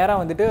பண்ணிங்கன்னா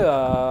நேராக வந்துட்டு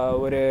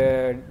ஒரு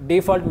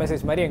டிஃபால்ட்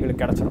மெசேஜ் மாதிரி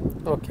எங்களுக்கு கிடச்சிடும்.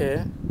 ஓகே.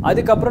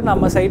 அதுக்கப்புறம்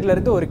நம்ம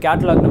சைட்லேருந்து ஒரு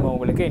கேட்லாக் நம்ம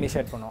உங்களுக்கு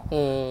இனிஷியேட் பண்ணுவோம்.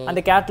 அந்த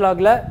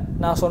கேட்லாகில்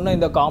நான் சொன்ன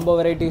இந்த காம்போ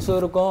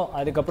வெரைட்டிஸும் இருக்கும்.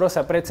 அதுக்கப்புறம்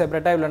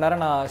செப்பரேட்டாக இவ்வளோ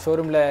நேரம் நான்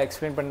ஷோரூமில்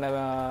எக்ஸ்பிளைன் பண்ண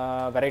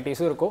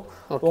வெரைட்டிஸும் இருக்கும்.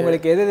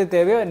 உங்களுக்கு எது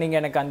தேவையோ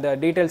நீங்கள் எனக்கு அந்த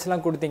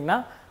டீட்டெயில்ஸ்லாம் கொடுத்தீங்கன்னா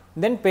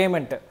தென்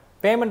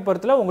பேமெண்ட்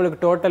பொறுத்தல உங்களுக்கு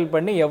டோட்டல்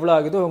பண்ணி எவ்வளோ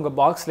ஆகுது, உங்கள்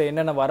பாக்ஸில்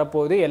என்னென்ன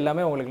வரப்போகுது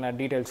எல்லாமே உங்களுக்கு நான்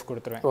டீட்டெயில்ஸ்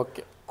கொடுத்துருவேன்.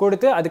 ஓகே.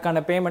 கொடுத்து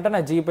அதுக்கான பேமெண்ட்டை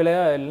நான் ஜிபேல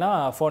இல்லைனா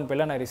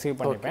ஃபோன்பேல நான் ரிசீவ்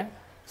பண்ணிப்பேன்.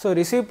 ஸோ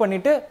ரிசீவ்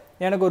பண்ணிவிட்டு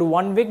எனக்கு ஒரு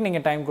 1 week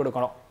நீங்கள் டைம்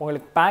கொடுக்கணும்.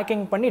 உங்களுக்கு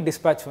பேக்கிங் பண்ணி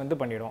டிஸ்பேச் வந்து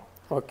பண்ணிவிடுவோம்.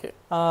 ஓகே.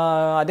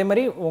 அதே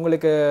மாதிரி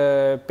உங்களுக்கு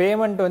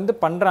பேமெண்ட் வந்து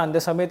பண்ணுற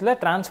அந்த சமயத்தில்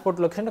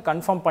டிரான்ஸ்போர்ட் லொக்கேஷன்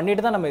கன்ஃபார்ம்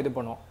பண்ணிட்டு தான் நம்ம இது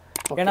பண்ணுவோம்.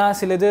 ஏன்னா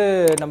சிலது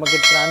நமக்கு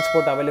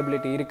டிரான்ஸ்போர்ட்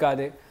அவைலபிலிட்டி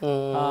இருக்காது.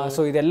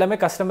 ஸோ இது எல்லாமே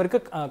கஸ்டமருக்கு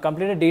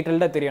கம்ப்ளீட்டாக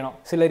டீட்டெயில்டாக தெரியணும்.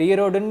 சிலர்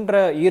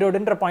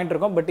ஈரோடுன்ற பாயிண்ட்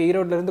இருக்கும், பட்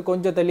ஈரோடுலேருந்து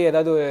கொஞ்சம் தள்ளி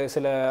ஏதாவது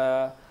சில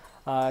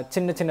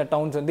சின்ன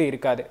டவுன்ஸ் வந்து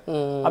இருக்காது.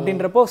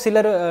 அப்படின்றப்போ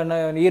சிலர்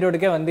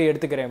ஈரோடுக்கே வந்து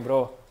எடுத்துக்கிறேன்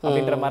ப்ரோ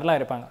அப்படின்ற மாதிரிலாம்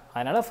இருப்பாங்க.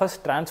 அதனால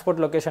ஃபர்ஸ்ட்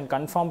டிரான்ஸ்போர்ட் லொக்கேஷன்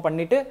கன்ஃபார்ம்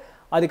பண்ணிவிட்டு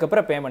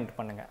அதுக்கப்புறம் பேமெண்ட்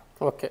பண்ணுங்கள்.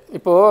 ஓகே.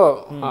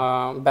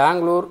 இப்போது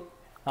பெங்களூர்,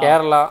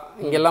 கேரளா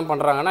இங்கெல்லாம்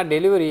பண்ணுறாங்கன்னா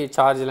டெலிவரி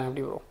சார்ஜ்லாம்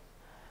எப்படி வரும்?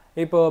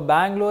 இப்போ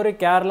பெங்களூரு,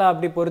 கேரளா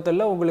அப்படி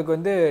பொறுத்தல உங்களுக்கு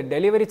வந்து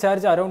டெலிவரி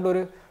சார்ஜ் அரௌண்ட்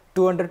ஒரு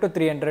 200 to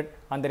 300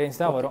 அந்த ரேஞ்ச்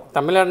தான் வரும்.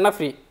 தமிழ்நாடுனா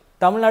ஃப்ரீ.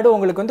 தமிழ்நாடு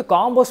உங்களுக்கு வந்து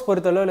காம்போஸ்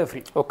பொறுத்தளவில்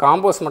ஃப்ரீ.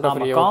 காம்போஸ் மட்டும்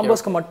ஃப்ரீ.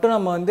 காம்போஸ்க்கு மட்டும்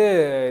நம்ம வந்து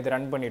இது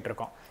ரன் பண்ணிட்டு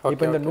இருக்கோம்.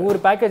 இப்போ இந்த 100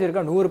 பேக்கேஜ்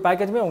இருக்கா, 100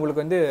 பேக்கேஜுமே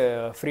உங்களுக்கு வந்து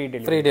ஃப்ரீ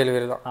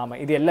டெலிவரி தான். ஆமாம்,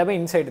 இது எல்லாமே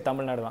இன்சைடு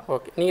தமிழ்நாடு தான்.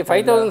 ஓகே. நீங்கள்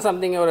 5000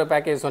 சம்திங் ஒரு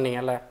பேக்கேஜ்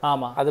சொன்னீங்கல்ல?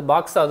 ஆமாம். அது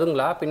பாக்ஸ்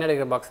அதுங்களா, பின்னாடி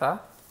இருக்கிற பாக்ஸா?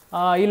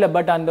 இல்லை,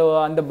 பட்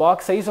அந்த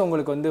பாக்ஸ் சைஸ்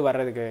உங்களுக்கு வந்து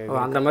வர்றதுக்கு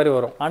அந்த மாதிரி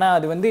வரும். ஆனால்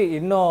அது வந்து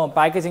இன்னும்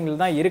பேக்கேஜிங்கில்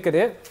தான்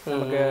இருக்குது.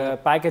 நமக்கு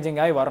பேக்கேஜிங்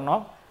ஆகி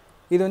வரணும்.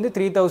 இது வந்து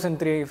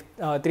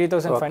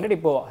 3500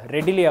 இப்போ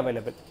ரெடிலி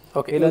அவைலபிள்.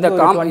 ஓகே.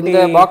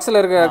 இந்த பாக்ஸில்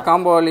இருக்க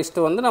காம்போ லிஸ்ட்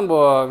வந்து நம்ம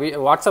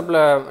வாட்ஸ்அப்பில்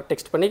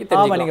டெக்ஸ்ட் பண்ணி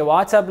ஆமாம், நீங்கள்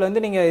வாட்ஸ்அப்பில்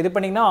வந்து நீங்கள் இது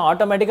பண்ணிங்கன்னா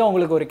ஆட்டோமேட்டிக்காக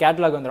உங்களுக்கு ஒரு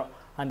கேட்லாக் வந்துடும்.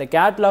 அந்த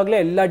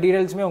கேட்லாகில் எல்லா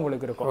டீட்டெயில்ஸுமே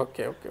உங்களுக்கு இருக்கும்.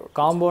 Okay okay.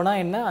 காம்போனா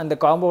என்ன, அந்த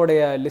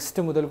காம்போடைய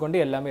லிஸ்ட்டு முதல்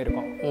கொண்டு எல்லாமே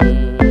இருக்கும்.